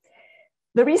Marta.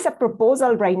 There is a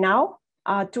proposal right now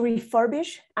to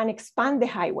refurbish and expand the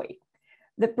highway.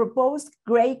 The proposed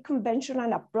gray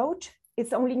conventional approach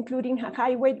is only including a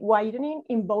highway widening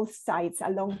in both sides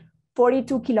along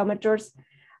 42 kilometers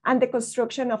and the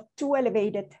construction of 2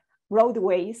 elevated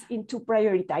roadways in 2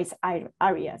 prioritized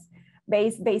areas,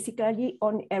 based basically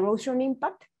on erosion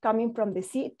impact coming from the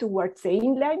sea towards the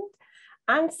inland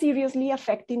and seriously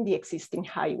affecting the existing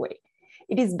highway.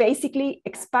 It is basically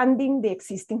expanding the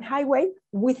existing highway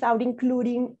without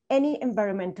including any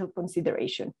environmental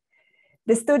consideration.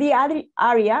 The study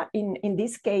area in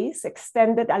this case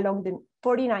extended along the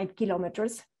 49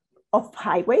 kilometers of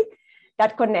highway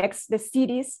that connects the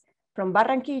cities from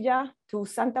Barranquilla to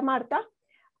Santa Marta.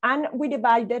 And we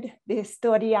divided the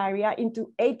study area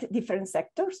into 8 different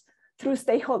sectors through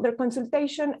stakeholder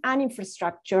consultation and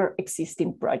infrastructure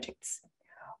existing projects.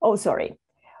 Oh, sorry.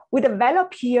 We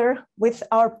developed here with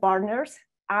our partners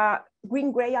a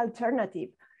green-gray alternative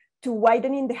to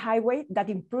widening the highway that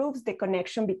improves the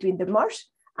connection between the marsh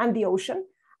and the ocean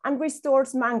and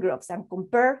restores mangroves, and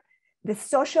compare the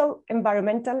social,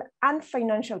 environmental, and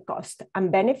financial cost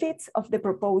and benefits of the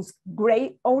proposed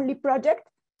gray-only project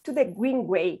to the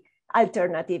green-gray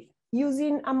alternative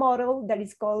using a model that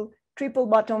is called triple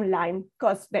bottom line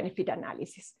cost-benefit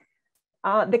analysis.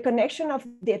 The connection of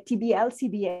the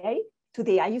TBL-CBA to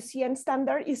the IUCN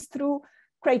standard is through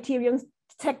criterion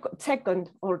second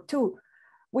or 2,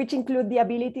 which include the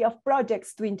ability of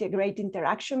projects to integrate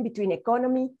interaction between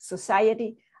economy,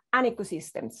 society, and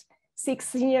ecosystems, 6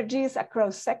 synergies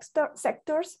across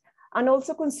sectors, and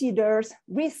also considers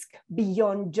risk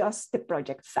beyond just the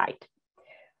project site.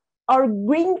 Our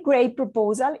green-gray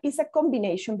proposal is a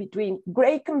combination between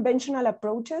gray conventional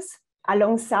approaches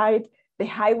alongside the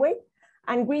highway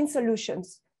and green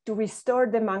solutions to restore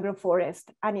the mangrove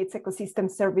forest and its ecosystem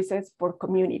services for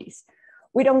communities.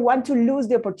 We don't want to lose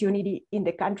the opportunity in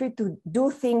the country to do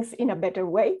things in a better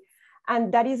way.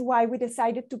 And that is why we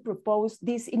decided to propose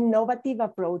this innovative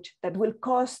approach that will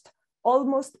cost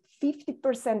almost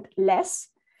 50% less,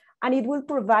 and it will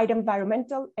provide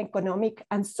environmental, economic,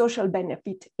 and social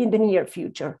benefit in the near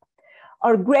future.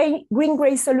 Our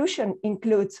green-gray solution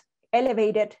includes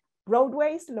elevated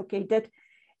roadways located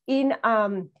in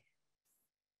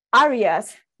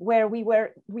areas where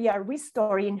we are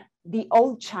restoring the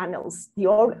old channels, the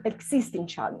old existing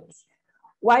channels.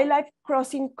 Wildlife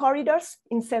crossing corridors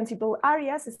in sensible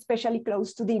areas, especially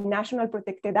close to the national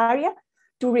protected area,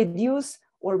 to reduce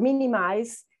or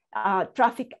minimize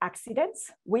traffic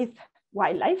accidents with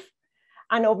wildlife,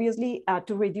 and obviously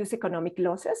to reduce economic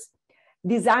losses.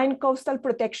 Design coastal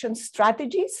protection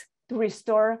strategies to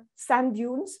restore sand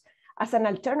dunes as an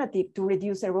alternative to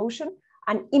reduce erosion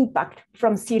and impact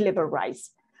from sea level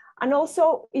rise. And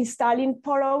also installing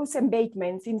porous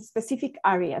embankments in specific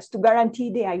areas to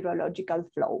guarantee the hydrological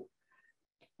flow,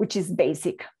 which is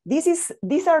basic.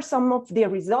 These are some of the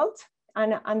results,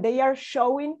 and they are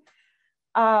showing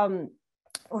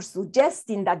or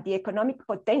suggesting that the economic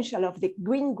potential of the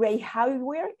green-gray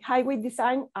highway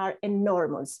design are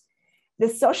enormous. The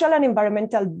social and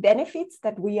environmental benefits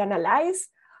that we analyze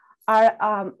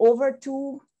are over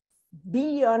 $2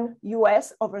 billion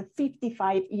US over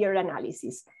 55-year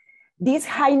analysis. This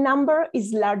high number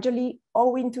is largely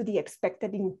owing to the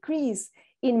expected increase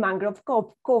in mangrove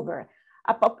cover.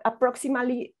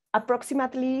 Approximately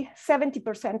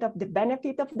 70% of the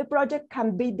benefit of the project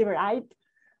can be derived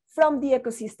from the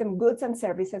ecosystem goods and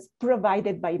services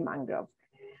provided by mangrove.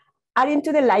 Adding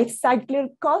to the life cycle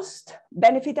cost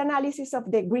benefit analysis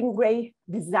of the green-gray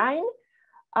design,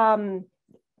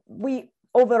 we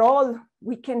overall,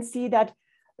 we can see that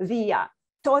the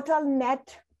total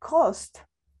net cost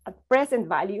at present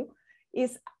value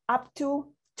is up to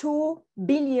 $2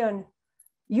 billion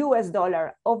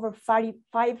over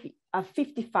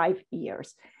 55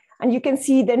 years. And you can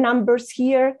see the numbers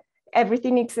here.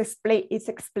 Everything is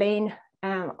explained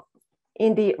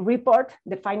in the report,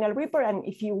 the final report. And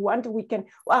if you want,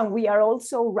 we are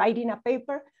also writing a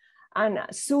paper, and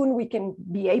soon we can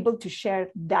be able to share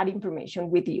that information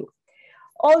with you.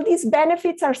 All these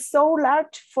benefits are so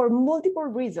large for multiple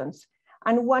reasons.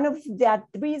 And one of that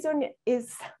reason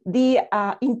is the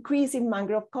increase in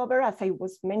mangrove cover, as I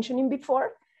was mentioning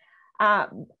before.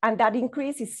 And that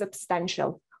increase is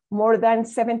substantial. More than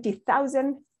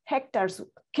 70,000 hectares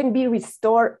can be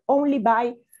restored only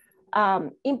by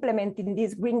implementing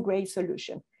this green-gray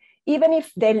solution. Even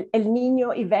if the El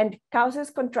Niño event causes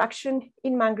contraction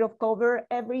in mangrove cover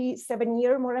every 7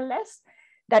 years, more or less,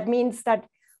 that means that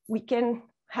we can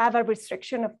have a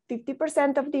restriction of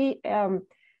 50% of the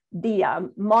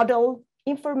model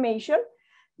information.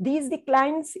 These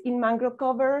declines in mangrove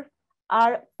cover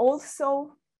are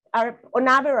on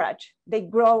average, they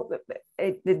grow,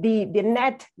 the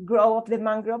net growth of the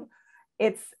mangrove,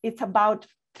 it's about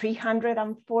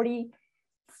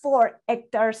 344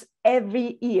 hectares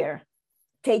every year,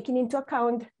 taking into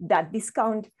account that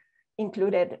discount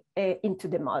included into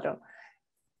the model,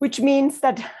 which means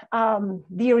that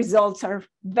the results are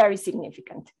very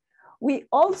significant. We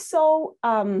also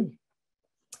did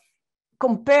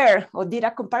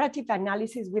a comparative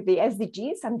analysis with the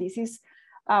SDGs, and this is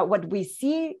what we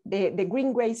see. The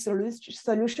green-gray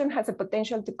solution has a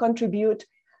potential to contribute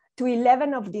to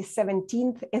 11 of the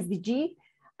 17th SDG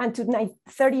and to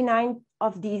 39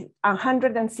 of the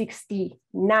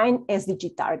 169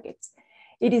 SDG targets.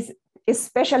 It is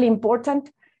especially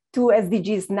important to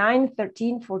SDGs 9,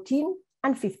 13, 14,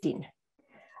 and 15.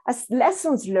 As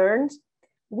lessons learned,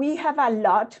 we have a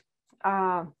lot,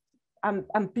 and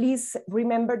please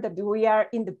remember that we are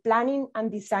in the planning and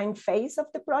design phase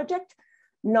of the project,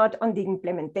 not on the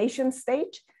implementation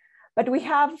stage, but we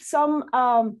have some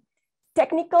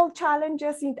technical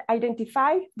challenges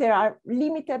identified. There are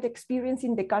limited experience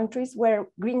in the countries where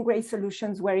green-gray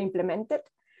solutions were implemented,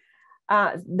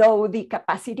 though the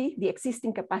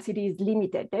existing capacity is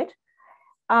limited.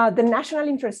 The National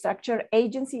Infrastructure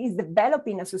Agency is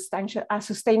developing a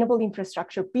sustainable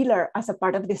infrastructure pillar as a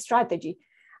part of the strategy.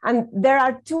 And there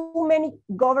are too many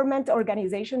government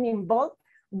organizations involved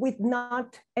with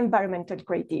not environmental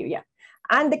criteria.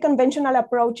 And the conventional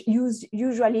approach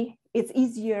usually is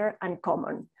easier and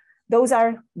common. Those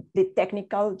are the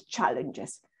technical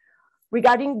challenges.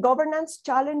 Regarding governance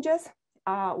challenges,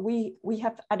 we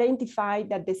have identified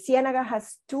that the Ciénaga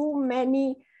has too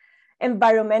many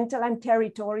environmental and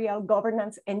territorial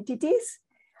governance entities,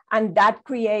 and that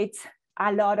creates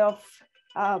a lot of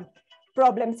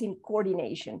problems in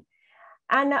coordination.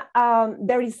 And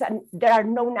there are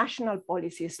no national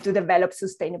policies to develop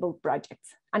sustainable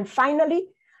projects. And finally,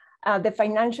 the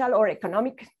financial or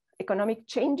economic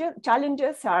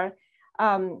challenges are,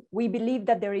 we believe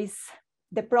that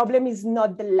the problem is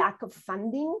not the lack of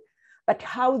funding, but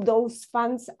how those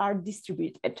funds are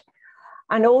distributed.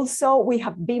 And also we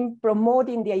have been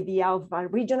promoting the idea of a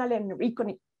regional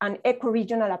and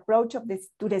eco-regional approach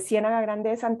to the Ciénaga Grande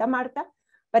de Santa Marta,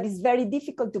 but it's very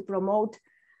difficult to promote.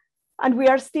 And we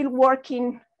are still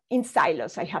working in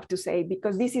silos, I have to say,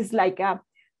 because this is like a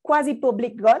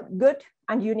quasi-public good,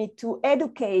 and you need to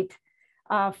educate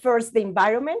first the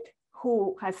environment,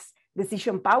 who has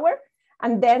decision power,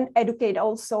 and then educate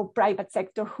also private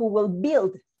sector who will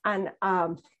build and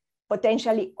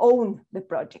potentially own the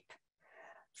project.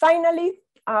 Finally,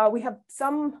 we have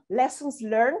some lessons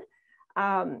learned,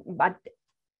 but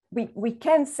we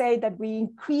can say that we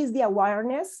increase the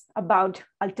awareness about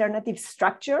alternative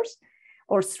structures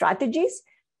or strategies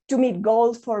to meet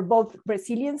goals for both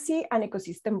resiliency and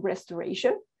ecosystem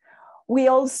restoration. We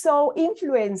also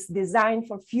influence design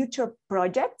for future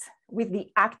projects with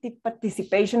the active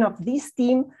participation of this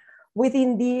team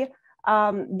within the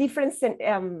different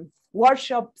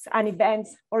workshops and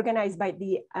events organized by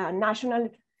the National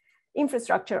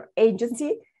Infrastructure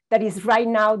Agency that is right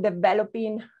now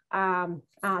developing a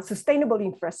sustainable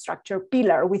infrastructure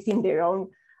pillar within their own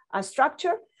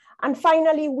structure. And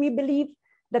finally, we believe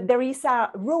that there is a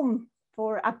room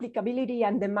for applicability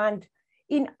and demand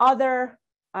in other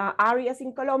areas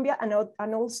in Colombia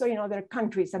and also in other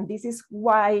countries. And this is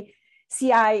why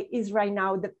CI is right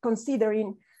now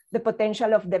considering the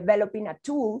potential of developing a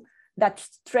tool that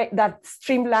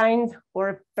streamlines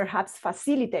or perhaps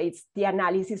facilitates the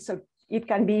analysis so it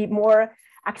can be more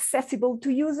accessible to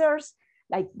users,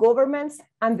 like governments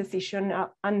and decision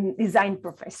and design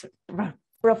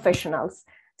professionals.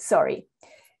 Sorry.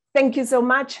 Thank you so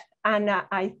much. And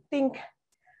I think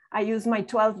I use my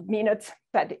 12 minutes,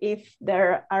 but if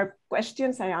there are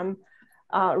questions, I am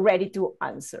ready to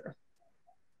answer.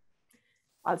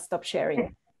 I'll stop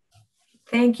sharing.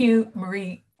 Thank you,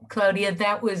 Marie Claudia.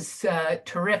 That was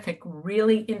terrific,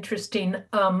 really interesting.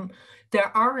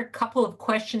 There are a couple of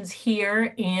questions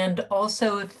here, and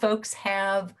also if folks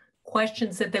have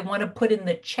questions that they want to put in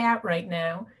the chat right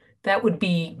now, that would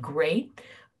be great.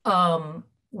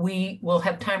 We will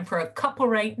have time for a couple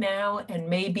right now, and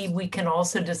maybe we can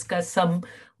also discuss some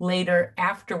later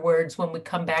afterwards when we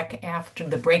come back after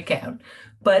the breakout.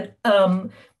 But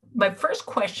my first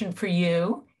question for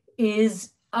you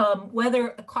is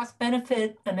whether a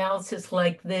cost-benefit analysis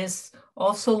like this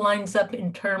also lines up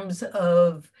in terms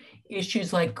of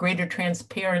issues like greater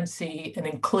transparency and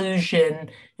inclusion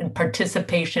and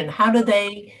participation. How do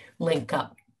they link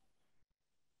up?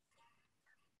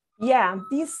 Yeah,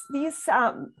 this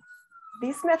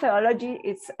methodology,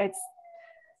 it's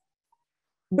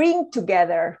bring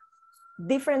together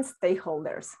different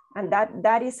stakeholders, and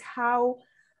that is how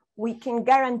we can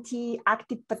guarantee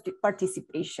active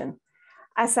participation.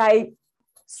 As I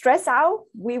stress out,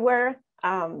 we were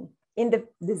in the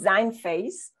design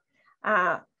phase,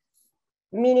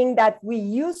 meaning that we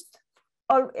used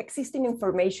all existing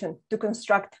information to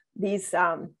construct this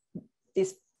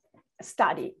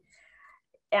study.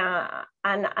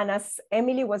 And as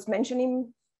Emily was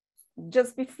mentioning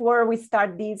just before we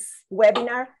start this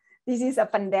webinar, this is a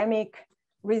pandemic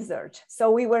research.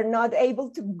 So we were not able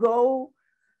to go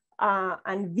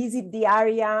and visit the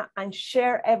area and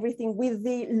share everything with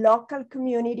the local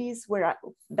communities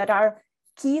that are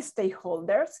key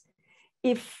stakeholders.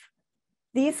 If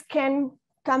this can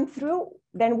come through,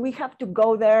 then we have to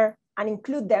go there and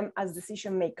include them as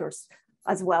decision makers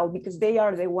as well, because they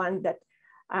are the one that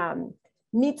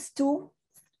needs to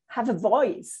have a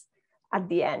voice at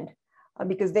the end,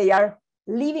 because they are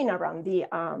living around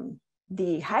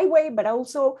the highway, but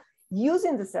also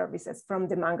using the services from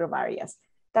the mangrove areas.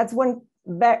 That's one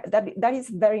that is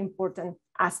very important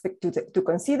aspect to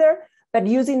consider. But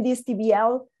using this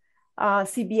TBL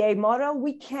CBA model,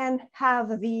 we can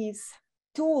have these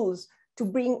tools to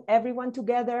bring everyone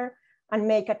together and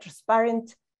make a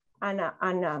transparent and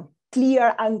a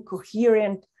clear and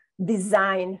coherent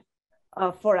design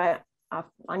for a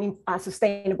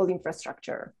sustainable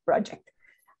infrastructure project.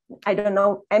 I don't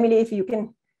know, Emily, if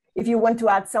you want to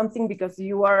add something, because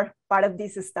you are part of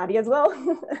this study as well.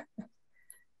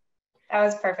 That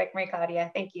was perfect, Maria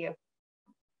Claudia. Thank you.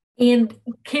 And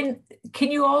can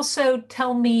you also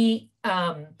tell me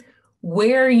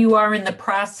where you are in the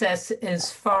process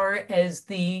as far as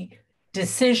the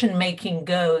decision-making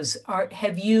goes?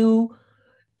 Have you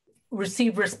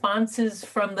received responses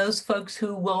from those folks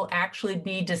who will actually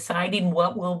be deciding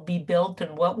what will be built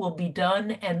and what will be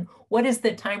done? And what is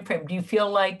the time frame? Do you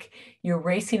feel like you're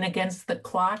racing against the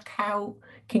clock? How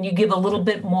can you give a little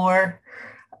bit more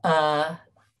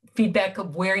feedback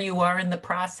of where you are in the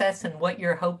process and what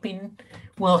you're hoping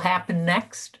will happen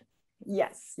next?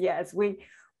 Yes,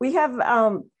 we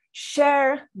have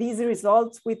shared these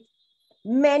results with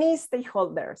many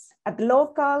stakeholders at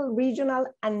local, regional,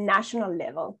 and national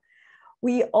level.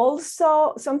 We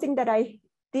also, something that I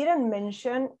didn't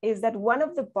mention is that one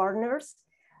of the partners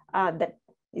that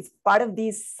is part of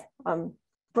this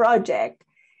project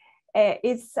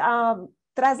is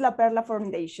Tras la Perla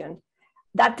Foundation.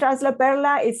 That Tras la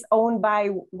Perla is owned by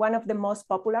one of the most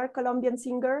popular Colombian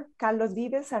singer, Carlos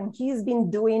Vives, and he's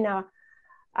been doing a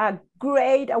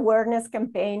great awareness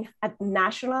campaign at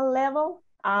national level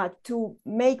to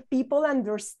make people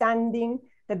understanding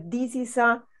that this is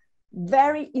a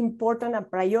very important and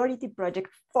priority project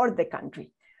for the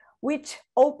country, which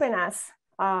open us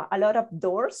a lot of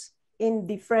doors in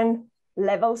different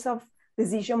levels of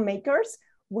decision makers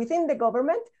within the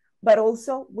government, but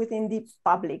also within the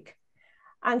public.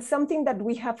 And something that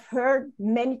we have heard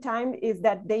many times is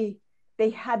that they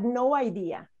had no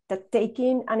idea that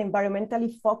taking an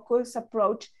environmentally focused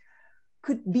approach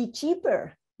could be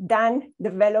cheaper than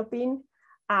developing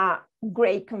a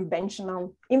great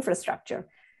conventional infrastructure.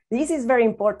 This is very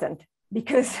important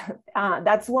because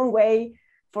that's one way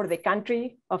for the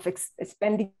country of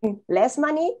spending less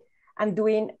money and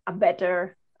doing a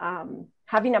better,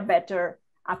 having a better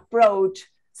approach,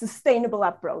 sustainable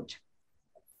approach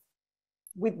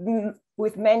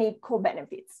with many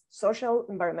co-benefits, social,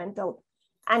 environmental,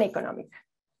 and economic.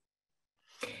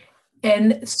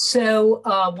 And so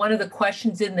one of the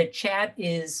questions in the chat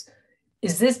is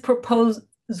this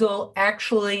proposal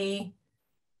actually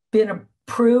been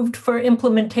approved for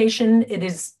implementation? It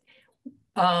is,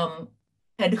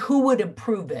 and who would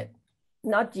approve it?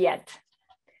 Not yet.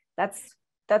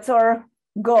 That's our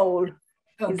goal.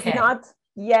 Okay. It's not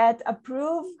yet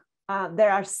approved.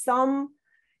 There are some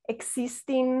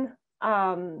existing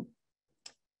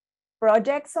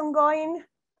projects ongoing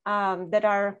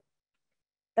that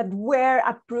were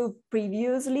approved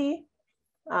previously,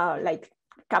 like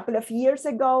a couple of years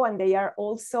ago, and they are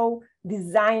also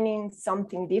designing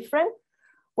something different.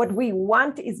 What we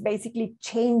want is basically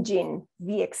changing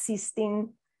the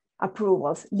existing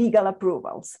approvals, legal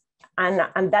approvals.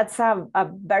 And that's a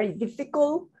very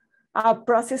difficult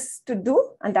process to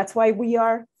do. And that's why we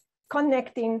are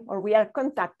contacting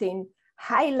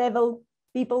high-level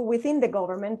people within the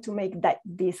government to make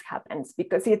this happen,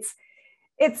 because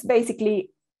it's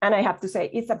basically, and I have to say,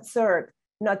 it's absurd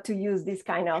not to use this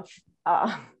kind of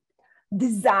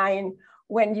design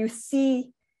when you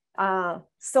see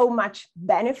so much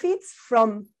benefits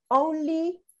from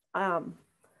only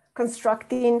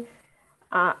constructing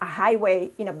a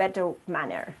highway in a better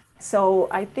manner. So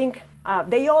I think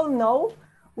they all know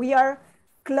we are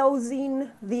closing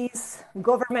this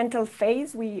governmental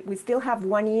phase. We still have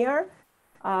 1 year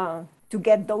to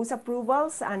get those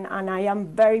approvals, and I am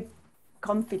very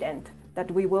confident that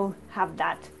we will have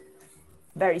that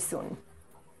very soon.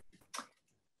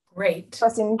 Great.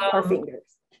 Crossing our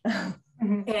fingers.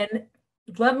 And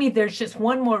there's just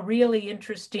one more really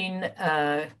interesting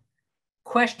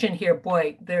question here.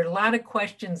 Boy, there are a lot of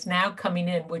questions now coming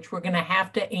in, which we're going to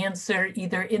have to answer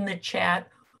either in the chat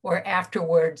or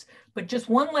afterwards. But just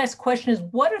one last question is,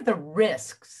 what are the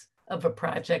risks of a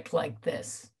project like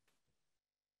this?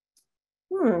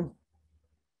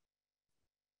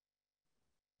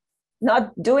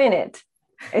 Not doing it.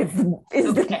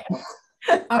 It's okay.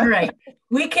 All right.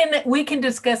 We can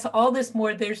discuss all this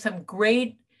more. There's some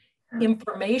great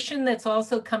information that's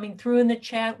also coming through in the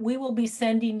chat. We will be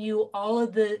sending you all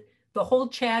of the whole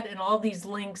chat and all these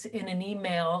links in an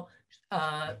email,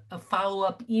 a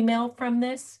follow-up email from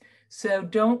this. So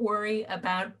don't worry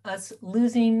about us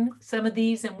losing some of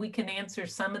these, and we can answer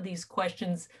some of these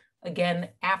questions again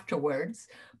afterwards.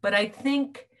 But I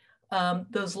think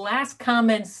those last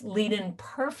comments lead in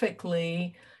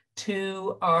perfectly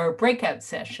to our breakout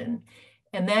session.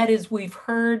 And that is, we've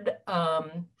heard,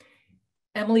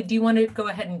 Emily, do you want to go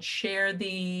ahead and share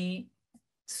the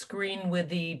screen with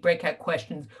the breakout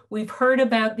questions? We've heard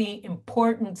about the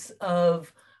importance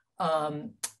of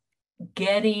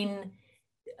getting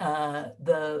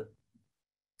the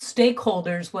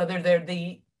stakeholders, whether they're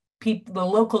the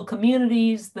local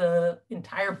communities, the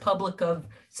entire public of,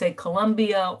 say,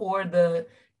 Colombia, or the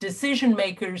decision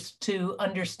makers, to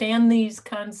understand these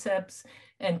concepts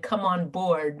and come on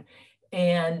board.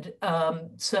 And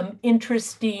some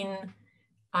interesting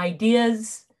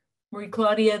ideas, Maria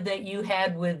Claudia, that you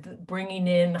had with bringing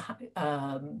in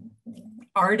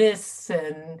artists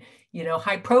and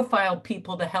high-profile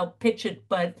people to help pitch it.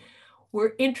 But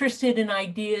we're interested in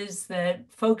ideas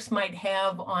that folks might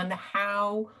have on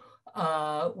how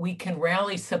we can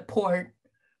rally support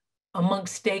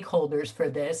amongst stakeholders for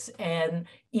this, and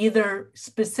either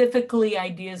specifically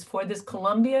ideas for this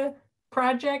Colombia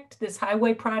project, this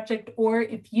highway project, or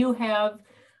if you have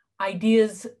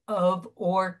ideas of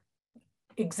or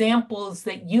examples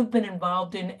that you've been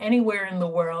involved in anywhere in the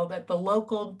world at the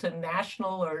local to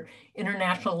national or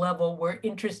international level, we're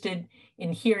interested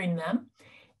in hearing them.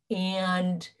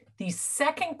 And the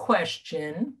second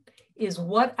question is,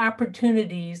 what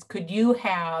opportunities could you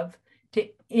have to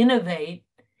innovate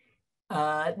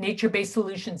nature-based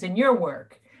solutions in your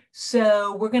work?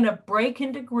 So we're going to break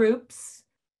into groups,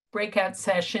 breakout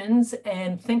sessions,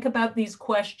 and think about these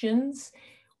questions.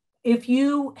 If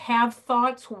you have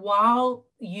thoughts while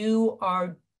you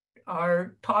are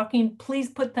talking, please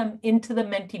put them into the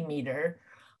Mentimeter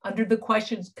under the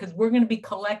questions, because we're going to be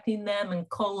collecting them and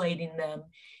collating them.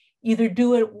 Either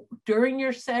do it during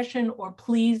your session, or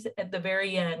please at the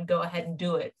very end, go ahead and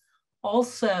do it.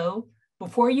 Also,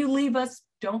 before you leave us,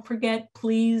 don't forget,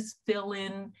 please fill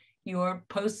in your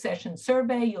post-session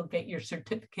survey. You'll get your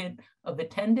certificate of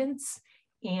attendance.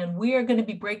 And we are going to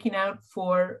be breaking out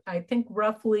for, I think,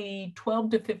 roughly 12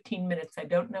 to 15 minutes. I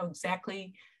don't know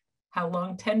exactly how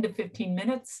long, 10 to 15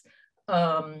 minutes,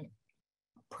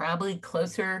 probably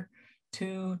closer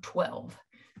to 12.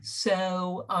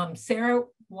 So Sarah,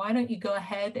 why don't you go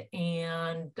ahead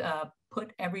and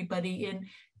put everybody in.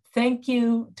 Thank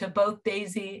you to both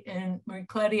Daisy and Maria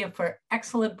Claudia for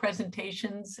excellent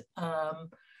presentations.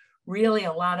 Really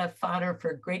a lot of fodder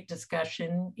for great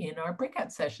discussion in our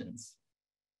breakout sessions.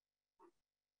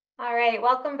 All right,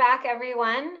 welcome back,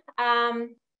 everyone.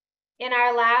 In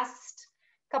our last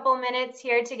couple minutes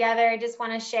here together, I just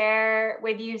want to share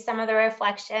with you some of the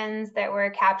reflections that were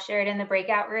captured in the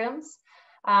breakout rooms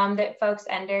that folks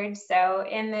entered. So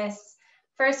in this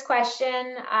first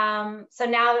question, so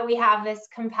now that we have this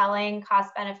compelling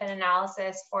cost-benefit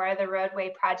analysis for the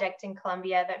roadway project in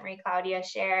Colombia that Marie Claudia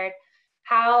shared,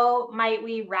 how might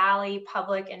we rally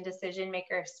public and decision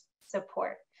makers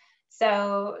support?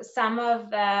 So some of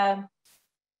the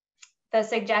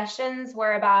suggestions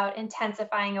were about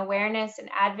intensifying awareness and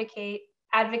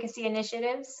advocacy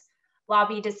initiatives,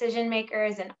 lobby decision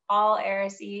makers in all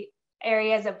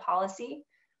areas of policy,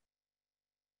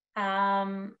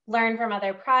 learn from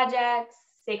other projects,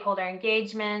 stakeholder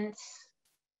engagement,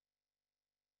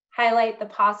 highlight the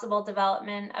possible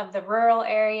development of the rural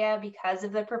area because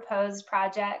of the proposed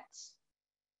project.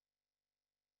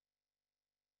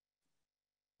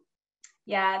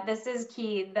 Yeah, this is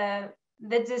key. The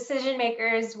decision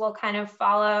makers will kind of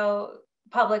follow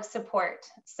public support.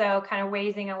 So kind of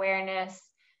raising awareness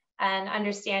and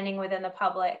understanding within the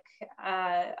public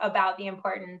about the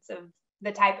importance of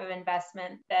the type of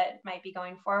investment that might be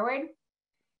going forward.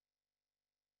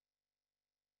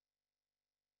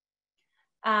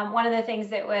 One of the things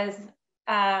that was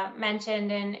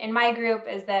mentioned in my group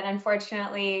is that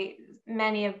unfortunately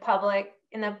many of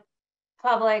the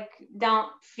public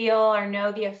don't feel or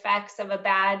know the effects of a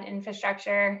bad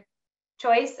infrastructure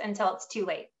choice until it's too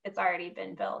late. It's already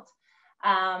been built.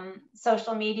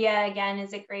 Social media, again,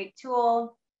 is a great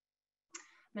tool.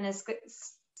 I'm going to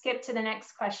skip to the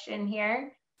next question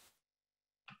here,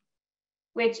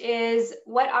 which is,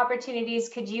 what opportunities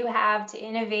could you have to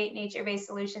innovate nature-based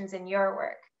solutions in your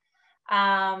work?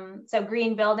 So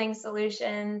green building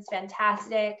solutions,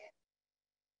 fantastic.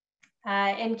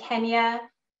 In Kenya,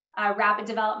 rapid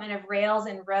development of rails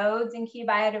and roads in key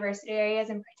biodiversity areas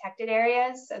and protected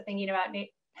areas. So thinking about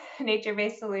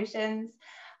nature-based solutions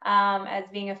as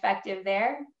being effective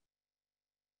there.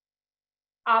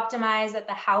 Optimize at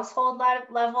the household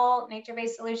level,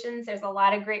 nature-based solutions. There's a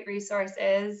lot of great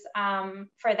resources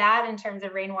for that in terms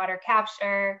of rainwater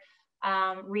capture,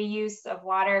 reuse of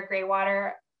water, gray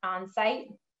water on site.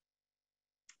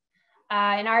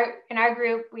 In our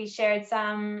group, we shared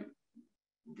some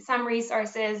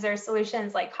resources or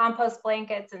solutions like compost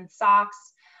blankets and socks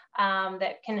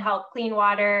that can help clean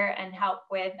water and help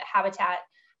with habitat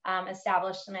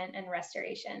establishment and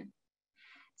restoration.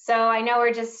 So I know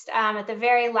we're just at the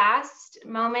very last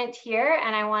moment here,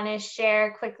 and I want to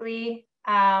share quickly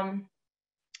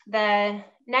the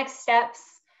next steps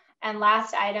and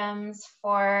last items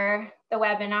for the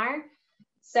webinar.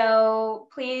 So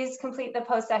please complete the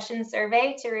post-session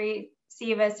survey to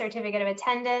receive a certificate of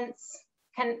attendance.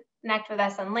 Connect with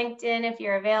us on LinkedIn if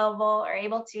you're available or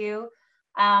able to.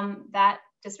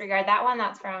 Disregard that one,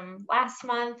 that's from last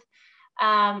month.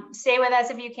 Stay with us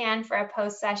if you can for a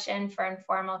post-session for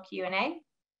informal Q&A,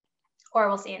 or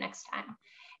we'll see you next time.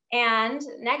 And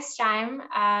next time,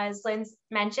 as Lynn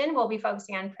mentioned, we'll be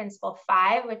focusing on Principle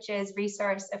 5, which is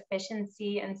resource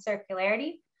efficiency and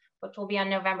circularity, which will be on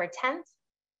November 10th.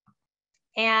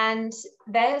 And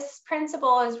this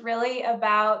principle is really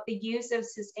about the use of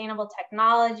sustainable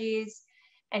technologies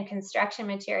and construction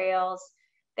materials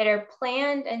that are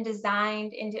planned and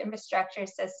designed into infrastructure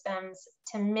systems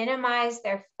to minimize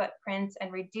their footprints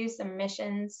and reduce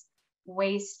emissions,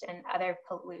 waste, and other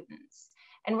pollutants.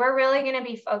 And we're really going to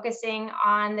be focusing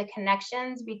on the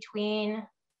connections between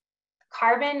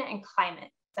carbon and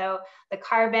climate. So the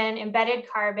carbon, embedded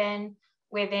carbon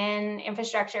within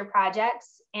infrastructure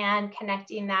projects, and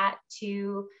connecting that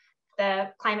to the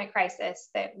climate crisis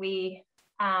that we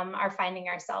are finding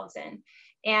ourselves in.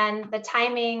 And the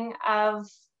timing of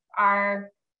our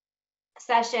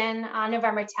session on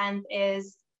November 10th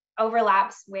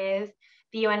overlaps with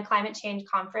the UN Climate Change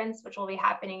Conference, which will be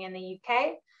happening in the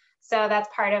UK. So that's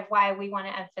part of why we want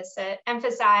to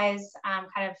emphasize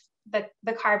kind of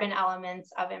the carbon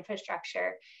elements of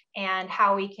infrastructure and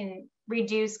how we can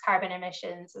reduce carbon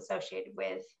emissions associated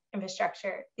with the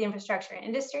infrastructure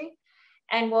industry.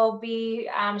 And we'll be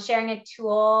sharing a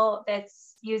tool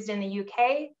that's used in the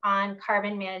UK on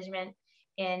carbon management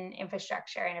in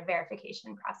infrastructure and a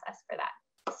verification process for that.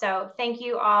 So thank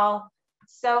you all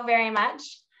so very much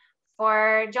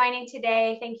for joining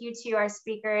today. Thank you to our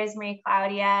speakers, Marie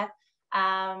Claudia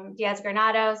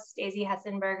Diaz-Granados, Daisy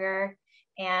Hessenberger,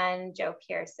 and Joe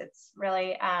Pierce. It's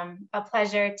really a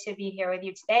pleasure to be here with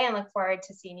you today, and look forward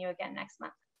to seeing you again next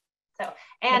month. So,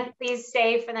 and please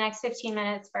stay for the next 15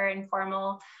 minutes for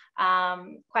informal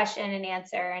question and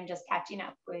answer and just catching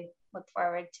up. We look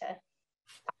forward to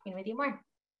talking with you more.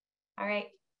 All right.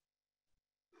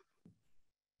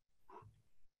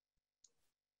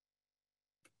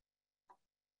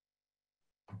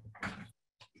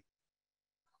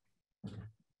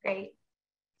 Great.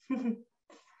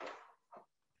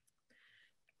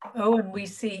 Oh, and we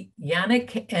see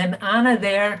Yannick and Anna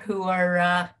there, who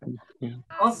are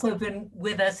also been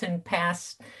with us in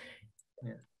past.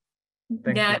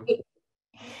 Yeah.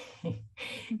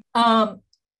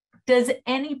 Does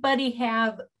anybody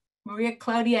have, Maria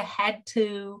Claudia had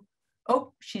to,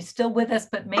 oh, she's still with us,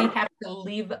 but may have to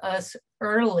leave us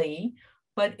early.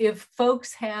 But if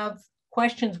folks have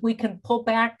questions, we can pull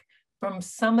back from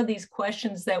some of these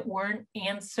questions that weren't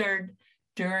answered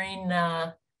during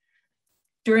the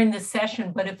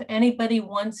session. But if anybody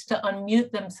wants to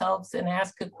unmute themselves and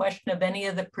ask a question of any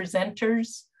of the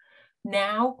presenters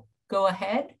now, go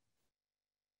ahead.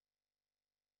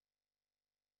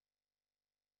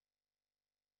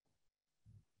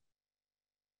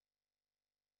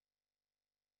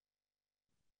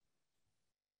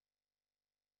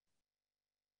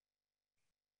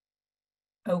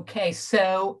 Okay,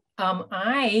 so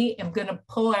I am going to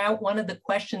pull out one of the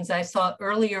questions I saw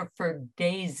earlier for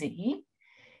Daisy.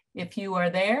 If you are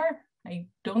there, I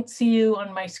don't see you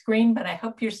on my screen, but I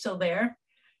hope you're still there.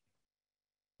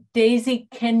 Daisy,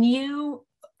 can you,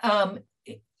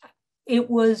 it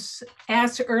was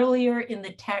asked earlier in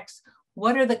the text,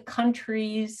 what are the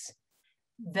countries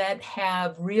that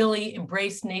have really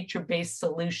embraced nature-based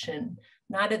solution,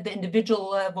 not at the individual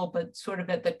level, but sort of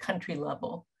at the country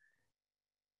level?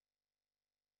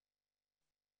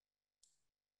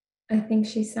 I think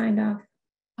she signed off.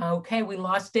 Okay, we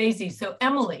lost Daisy. So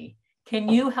Emily, can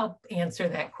you help answer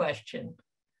that question?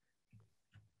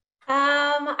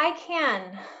 I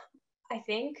can, I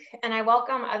think, and I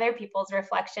welcome other people's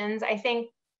reflections. I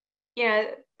think, you know,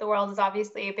 the world is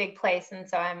obviously a big place, and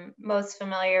so I'm most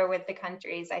familiar with the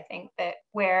countries, I think, that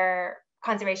where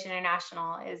Conservation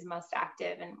International is most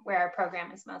active and where our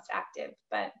program is most active.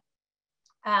 But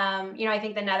you know, I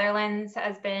think the Netherlands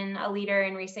has been a leader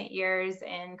in recent years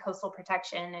in coastal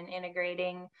protection and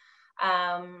integrating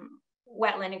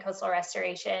wetland and coastal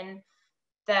restoration.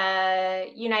 The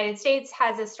United States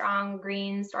has a strong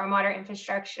green stormwater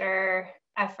infrastructure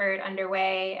effort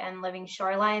underway and living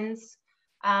shorelines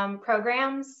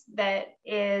programs that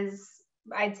is,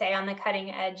 I'd say, on the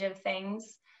cutting edge of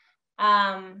things.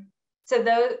 So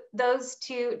those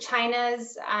two,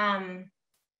 China's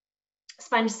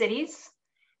sponge cities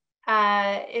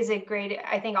is a great,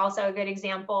 I think, also a good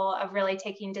example of really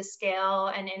taking to scale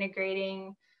and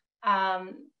integrating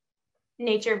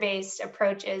nature-based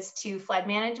approaches to flood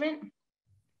management.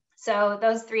 So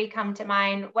those three come to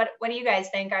mind. What do you guys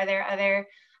think? Are there other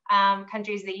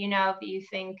countries that you know of that you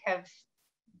think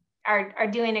are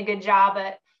doing a good job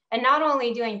at, and not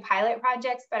only doing pilot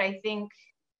projects, but I think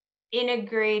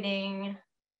integrating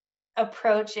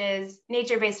approaches,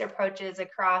 nature-based approaches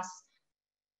across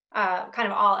kind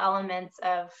of all elements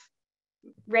of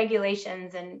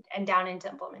regulations and down into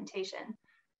implementation?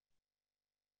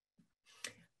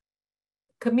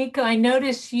 Kamika, I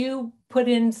noticed you put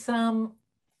in some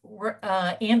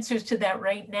answers to that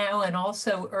right now and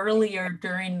also earlier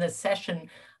during the session.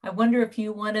 I wonder if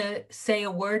you want to say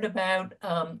a word about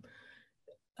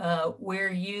where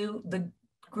the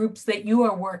groups that you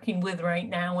are working with right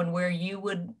now and where you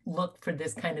would look for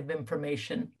this kind of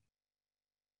information.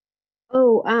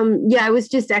 Oh, yeah, I was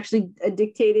just actually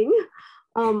dictating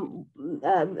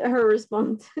her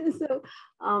response. So,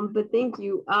 but thank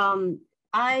you.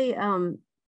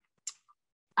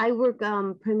 I work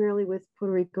primarily with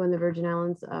Puerto Rico and the Virgin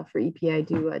Islands for EPA. I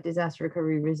do disaster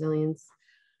recovery, resilience,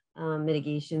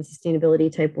 mitigation,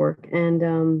 sustainability type work,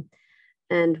 and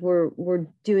we're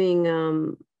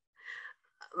doing.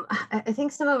 I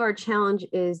think some of our challenge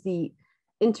is the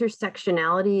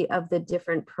intersectionality of the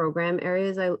different program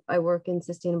areas. I work in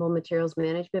sustainable materials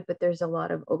management, but there's a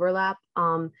lot of overlap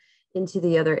into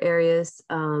the other areas,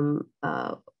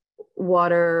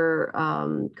 water,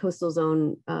 coastal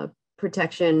zone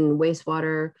protection,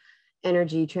 wastewater,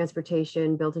 energy,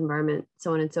 transportation, built environment,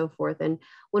 so on and so forth. And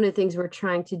one of the things we're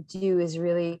trying to do is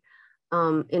really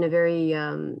in a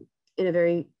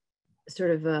very sort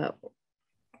of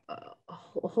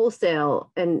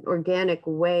wholesale and organic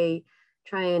way,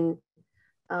 try and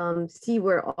see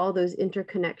where all those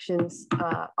interconnections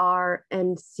are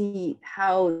and see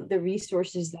how the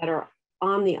resources that are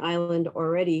on the island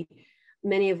already,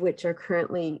 many of which are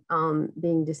currently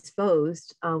being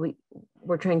disposed,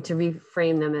 we're trying to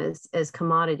reframe them as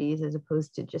commodities as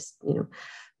opposed to just, you know,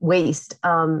 waste.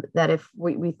 That if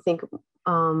we think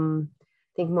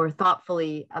more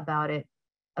thoughtfully about it,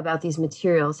 about these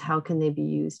materials, how can they be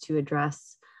used to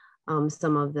address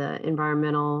some of the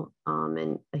environmental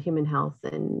and human health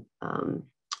and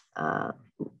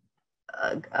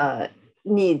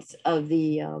needs of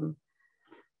the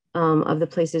of the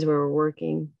places where we're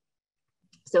working.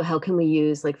 So how can we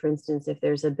use, like, for instance, if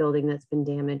there's a building that's been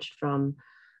damaged from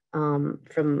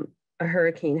a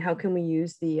hurricane, how can we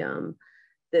use the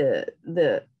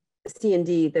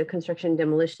C&D, the construction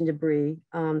demolition debris,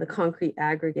 the concrete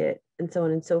aggregate, and so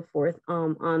on and so forth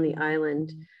on the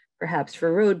island, perhaps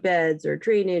for road beds or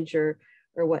drainage or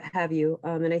what have you.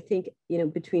 And I think, you know,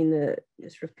 between the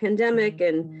sort of pandemic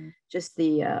and just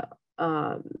the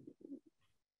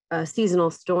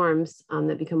seasonal storms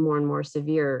that become more and more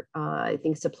severe, I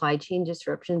think supply chain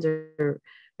disruptions are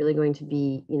really going to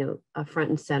be, you know, a front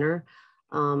and center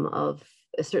of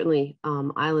certainly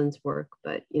islands work,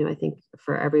 but, you know, I think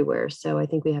for everywhere. So I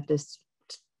think we have to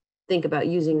think about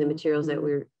using the materials that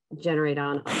we generate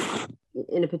on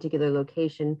in a particular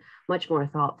location much more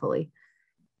thoughtfully.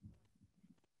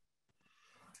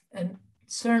 And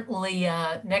certainly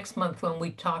next month when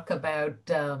we talk about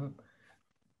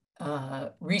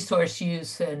resource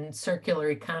use and circular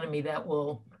economy, that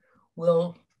will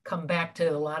come back to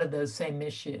a lot of those same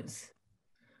issues.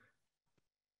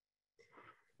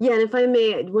 Yeah, and if I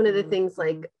may, one of the things,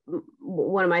 like,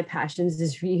 one of my passions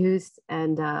is reuse,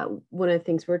 and one of the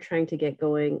things we're trying to get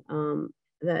going,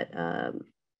 that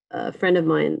a friend of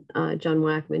mine, John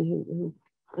Wackman, who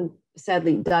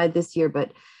sadly died this year,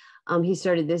 but he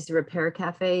started this repair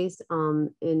cafes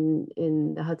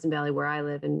in the Hudson Valley where I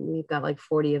live, and we've got like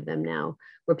 40 of them now,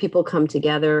 where people come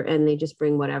together and they just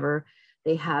bring whatever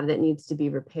they have that needs to be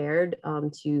repaired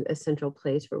to a central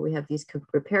place where we have these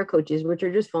repair coaches, which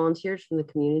are just volunteers from the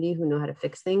community who know how to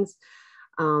fix things.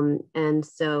 And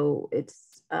so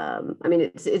it's, I mean,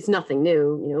 it's nothing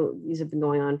new, you know, these have been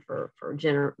going on for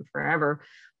forever,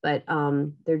 but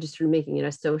they're just sort of making it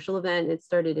a social event. It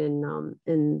started in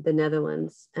the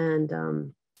Netherlands,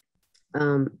 and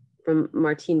from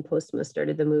Martine Postma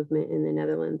started the movement in the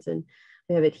Netherlands, and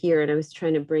we have it here. And I was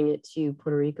trying to bring it to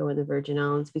Puerto Rico and the Virgin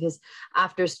Islands, because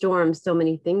after storms, so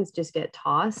many things just get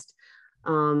tossed,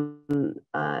 even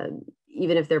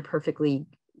if they're perfectly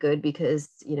good, because,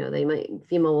 you know,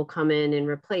 FEMA will come in and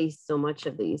replace so much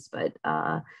of these, but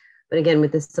again,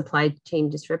 with the supply chain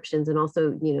disruptions, and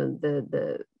also, you know,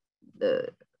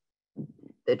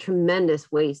 the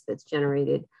tremendous waste that's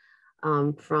generated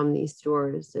from these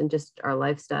stores and just our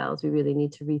lifestyles, we really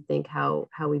need to rethink how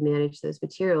we manage those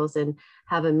materials and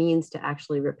have a means to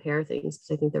actually repair things.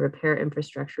 Because I think the repair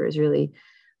infrastructure is really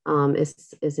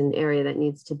is an area that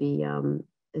needs to be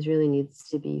needs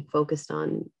to be focused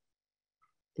on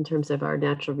in terms of our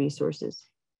natural resources.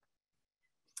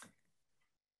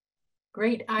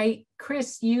 Great.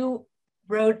 Chris, you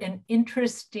wrote an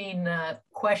interesting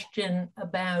question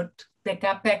that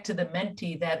got back to the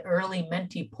Menti, that early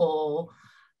Menti poll,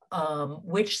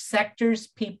 which sectors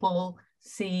people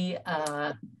see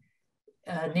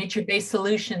nature-based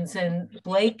solutions. And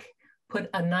Blake put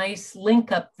a nice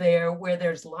link up there where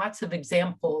there's lots of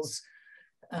examples.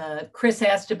 Chris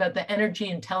asked about the energy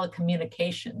and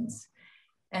telecommunications.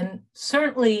 And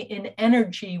certainly in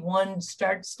energy, one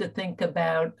starts to think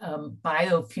about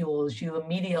biofuels. You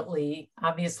immediately,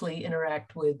 obviously,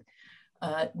 interact with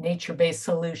nature-based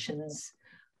solutions.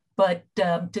 But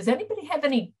does anybody have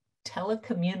any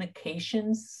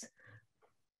telecommunications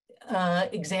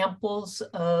examples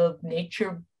of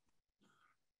nature-based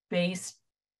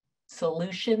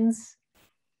solutions?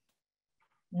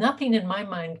 Nothing in my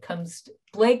mind comes to,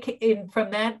 Blake,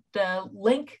 from that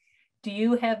link. Do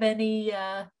you have any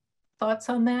thoughts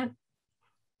on that?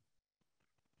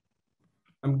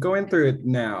 I'm going through it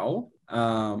now,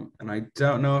 and I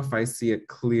don't know if I see a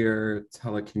clear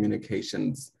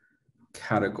telecommunications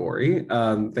category.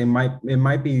 It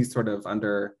might be sort of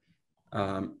under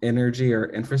energy or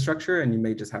infrastructure, and you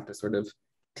may just have to sort of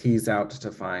tease out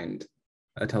to find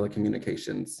a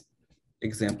telecommunications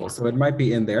example. So it might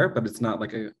be in there, but it's not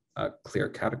like a clear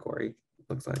category, it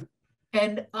looks like.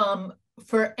 And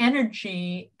for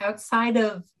energy, outside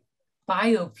of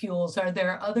biofuels, are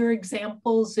there other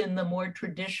examples in the more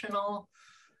traditional,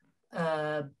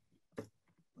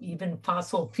 even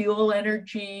fossil fuel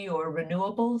energy or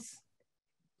renewables?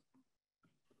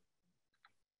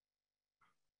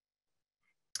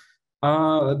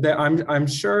 I'm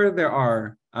sure there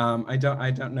are. I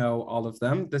don't know all of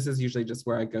them. This is usually just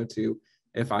where I go to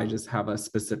if I just have a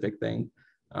specific thing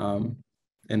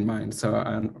in mind. So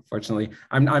unfortunately,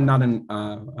 I'm not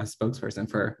a spokesperson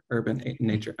for urban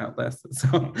nature outlets.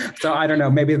 So I don't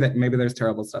know. Maybe there's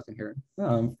terrible stuff in here.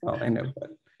 Well, I know,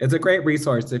 but it's a great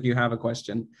resource if you have a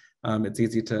question. It's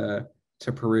easy to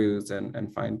peruse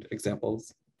and find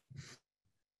examples.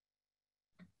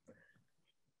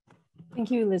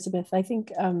 Thank you, Elizabeth. I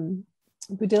think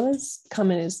Budila's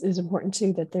comment is important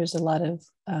too, that there's a lot of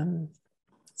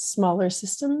smaller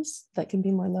systems that can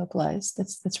be more localized.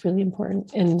 That's really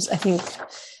important. And I think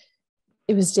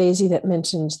it was Daisy that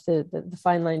mentioned the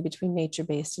fine line between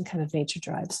nature-based and kind of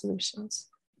nature-driven solutions.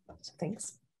 So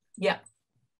thanks. Yeah.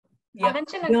 I'll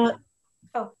mention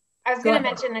I was going to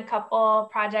mention a couple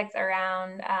projects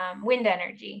around wind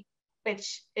energy,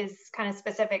 which is kind of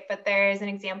specific, but there is an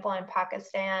example in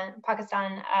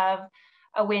Pakistan of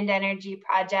a wind energy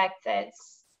project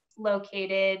that's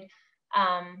located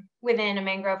within a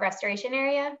mangrove restoration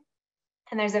area.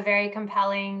 And there's a very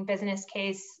compelling business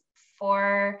case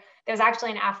there's actually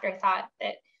an afterthought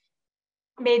that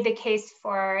made the case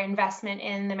for investment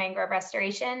in the mangrove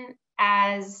restoration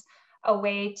as a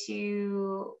way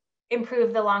to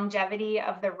improve the longevity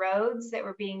of the roads that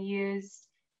were being used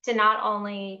to not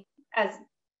only as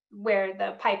where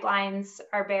the pipelines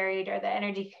are buried or the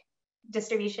energy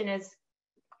distribution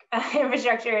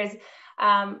infrastructure is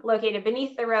located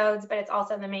beneath the roads, but it's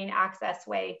also the main access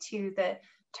way to the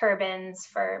turbines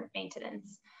for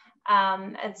maintenance.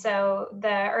 And so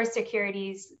the Earth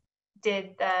Securities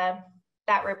did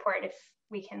that report, if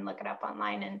we can look it up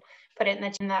online and put it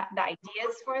in the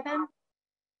ideas for them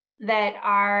that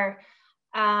are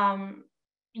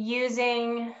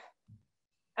using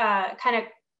kind of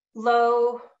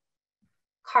low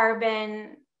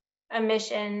carbon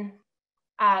emission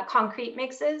concrete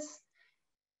mixes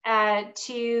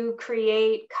to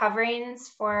create coverings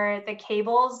for the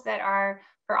cables that are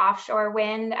for offshore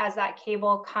wind as that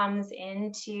cable comes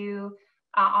into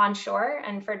onshore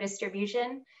and for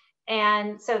distribution.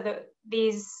 And so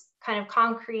these kind of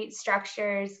concrete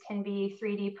structures can be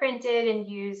 3D printed and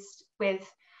used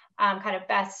with kind of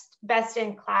best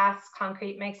in class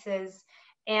concrete mixes.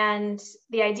 And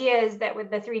the idea is that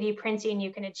with the 3D printing,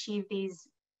 you can achieve these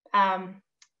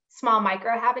small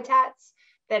microhabitats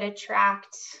that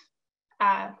attract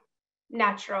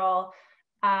natural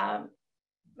kind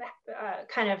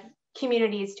of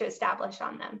communities to establish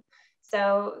on them.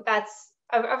 So that's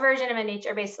a version of a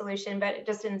nature-based solution, but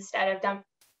just instead of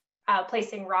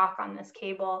placing rock on this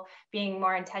cable, being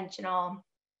more intentional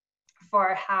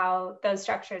for how those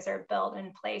structures are built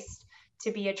and placed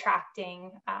to be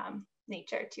attracting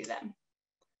nature to them.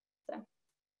 So.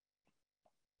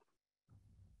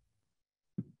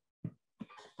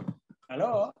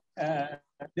 Hello,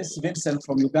 this is Vincent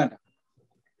from Uganda.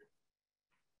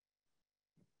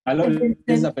 Hello,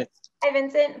 Elizabeth. Hi,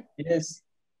 Vincent. Yes.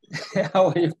 How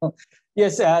are you?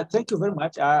 Yes, thank you very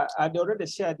much. I'd already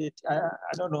shared it.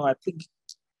 I don't know, I think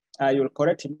you'll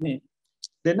correct me.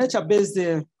 The nature-based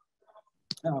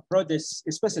projects,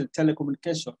 especially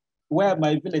telecommunication, where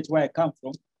my village, where I come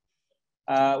from,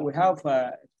 we have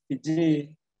a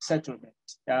Fiji settlement.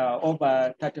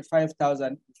 Over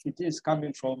 35,000 Fijis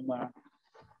coming from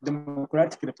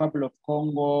Democratic Republic of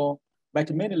Congo, but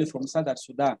mainly from Southern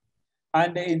Sudan.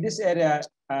 And in this area,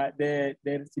 the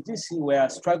refugees were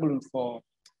struggling for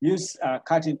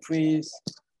cutting trees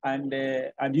and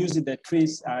using the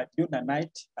trees during the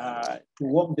night to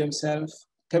warm themselves,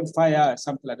 campfire,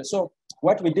 something like that. So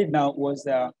what we did now was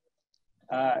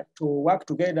to work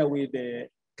together with the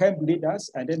camp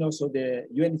leaders and then also the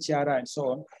UNHCR and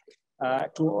so on,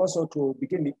 to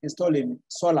begin installing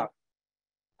solar,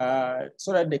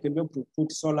 so that they can be able to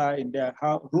put solar in their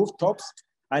rooftops,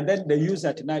 and then they use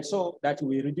at night so that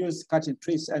we reduce cutting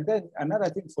trees. And then another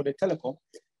thing for the telecom,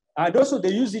 and also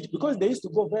they use it because they used to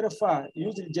go very far,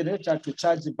 using the generator to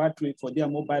charge the battery for their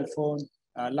mobile phone,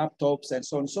 laptops, and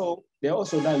so on. So they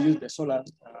also now use the solar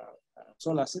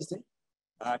system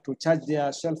to charge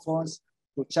their cell phones,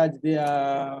 to charge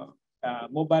their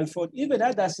mobile phone, even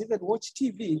others even watch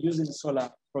TV using the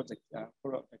solar project.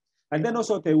 And then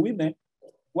also the women,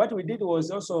 what we did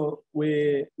was also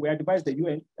we advised the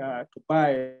UN to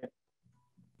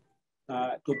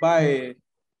buy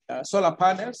solar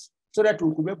panels so that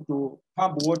we could be able to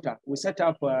pump water. We set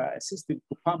up a system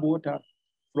to pump water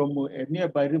from a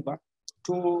nearby river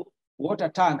to water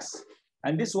tanks.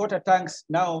 And these water tanks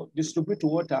now distribute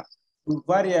water to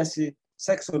various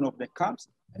sections of the camps,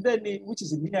 and then which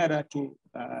is nearer to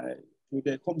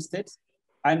the home states.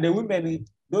 And the women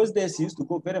those days used to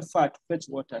go very far to fetch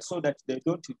water so that they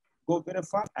don't go very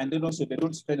far, and then also they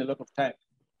don't spend a lot of time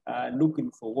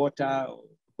looking for water or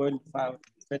going far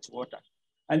to fetch water.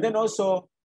 And then also,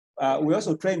 we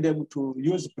also train them to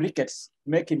use briquettes,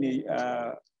 making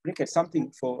briquettes something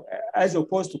for, as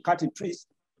opposed to cutting trees.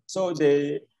 So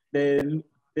they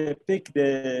pick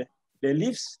the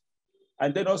leaves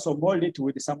and then also mold it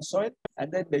with some soil,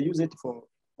 and then they use it for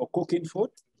cooking food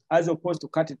as opposed to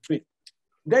cutting trees.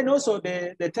 Then also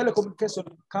the telecommunication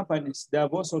companies, they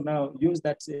have also now used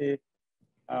that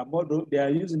model. They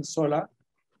are using solar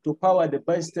to power the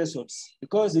base stations,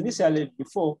 because initially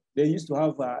before they used to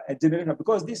have a generator,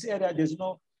 because this area there's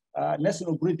no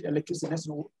national grid, electricity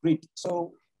national grid.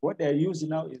 So what they're using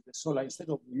now is the solar instead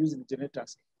of using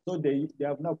generators. So they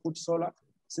have now put solar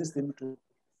system to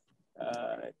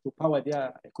power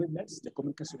their equipment, the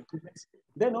communication equipment.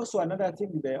 Then also another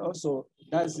thing they also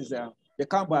does is the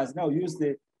campus now use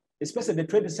especially the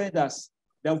trading centers,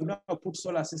 they have now put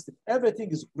solar system.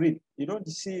 Everything is grid. You don't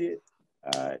see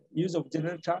use of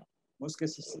generator. Most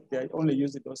cases, they're only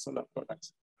using those solar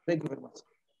products. Thank you very much.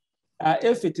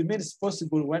 If it means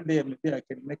possible, one day maybe I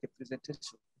can make a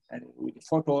presentation and with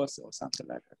photos or something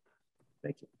like that.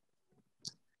 Thank you.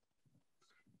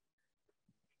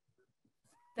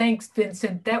 Thanks,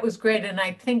 Vincent. That was great. And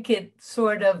I think it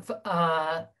sort of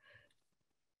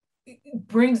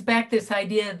brings back this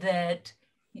idea that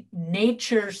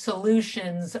nature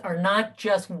solutions are not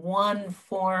just one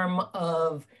form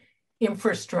of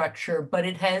infrastructure, but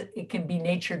it can be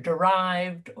nature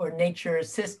derived or nature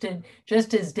assisted,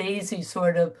 just as Daisy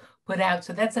sort of put out.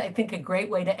 So that's, I think, a great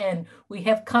way to end. We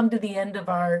have come to the end of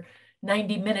our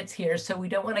 90 minutes here, so we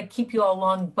don't want to keep you all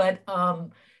long, but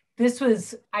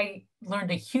I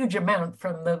learned a huge amount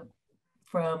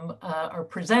from our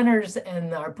presenters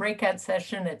and our breakout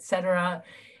session, etc.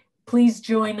 Please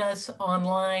join us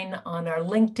online on our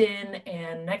LinkedIn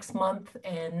and next month.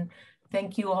 And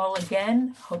thank you all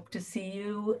again. Hope to see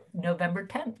you November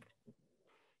 10th.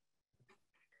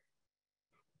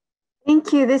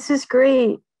 Thank you. This was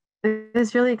great. It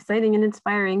was really exciting and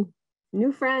inspiring.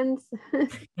 New friends.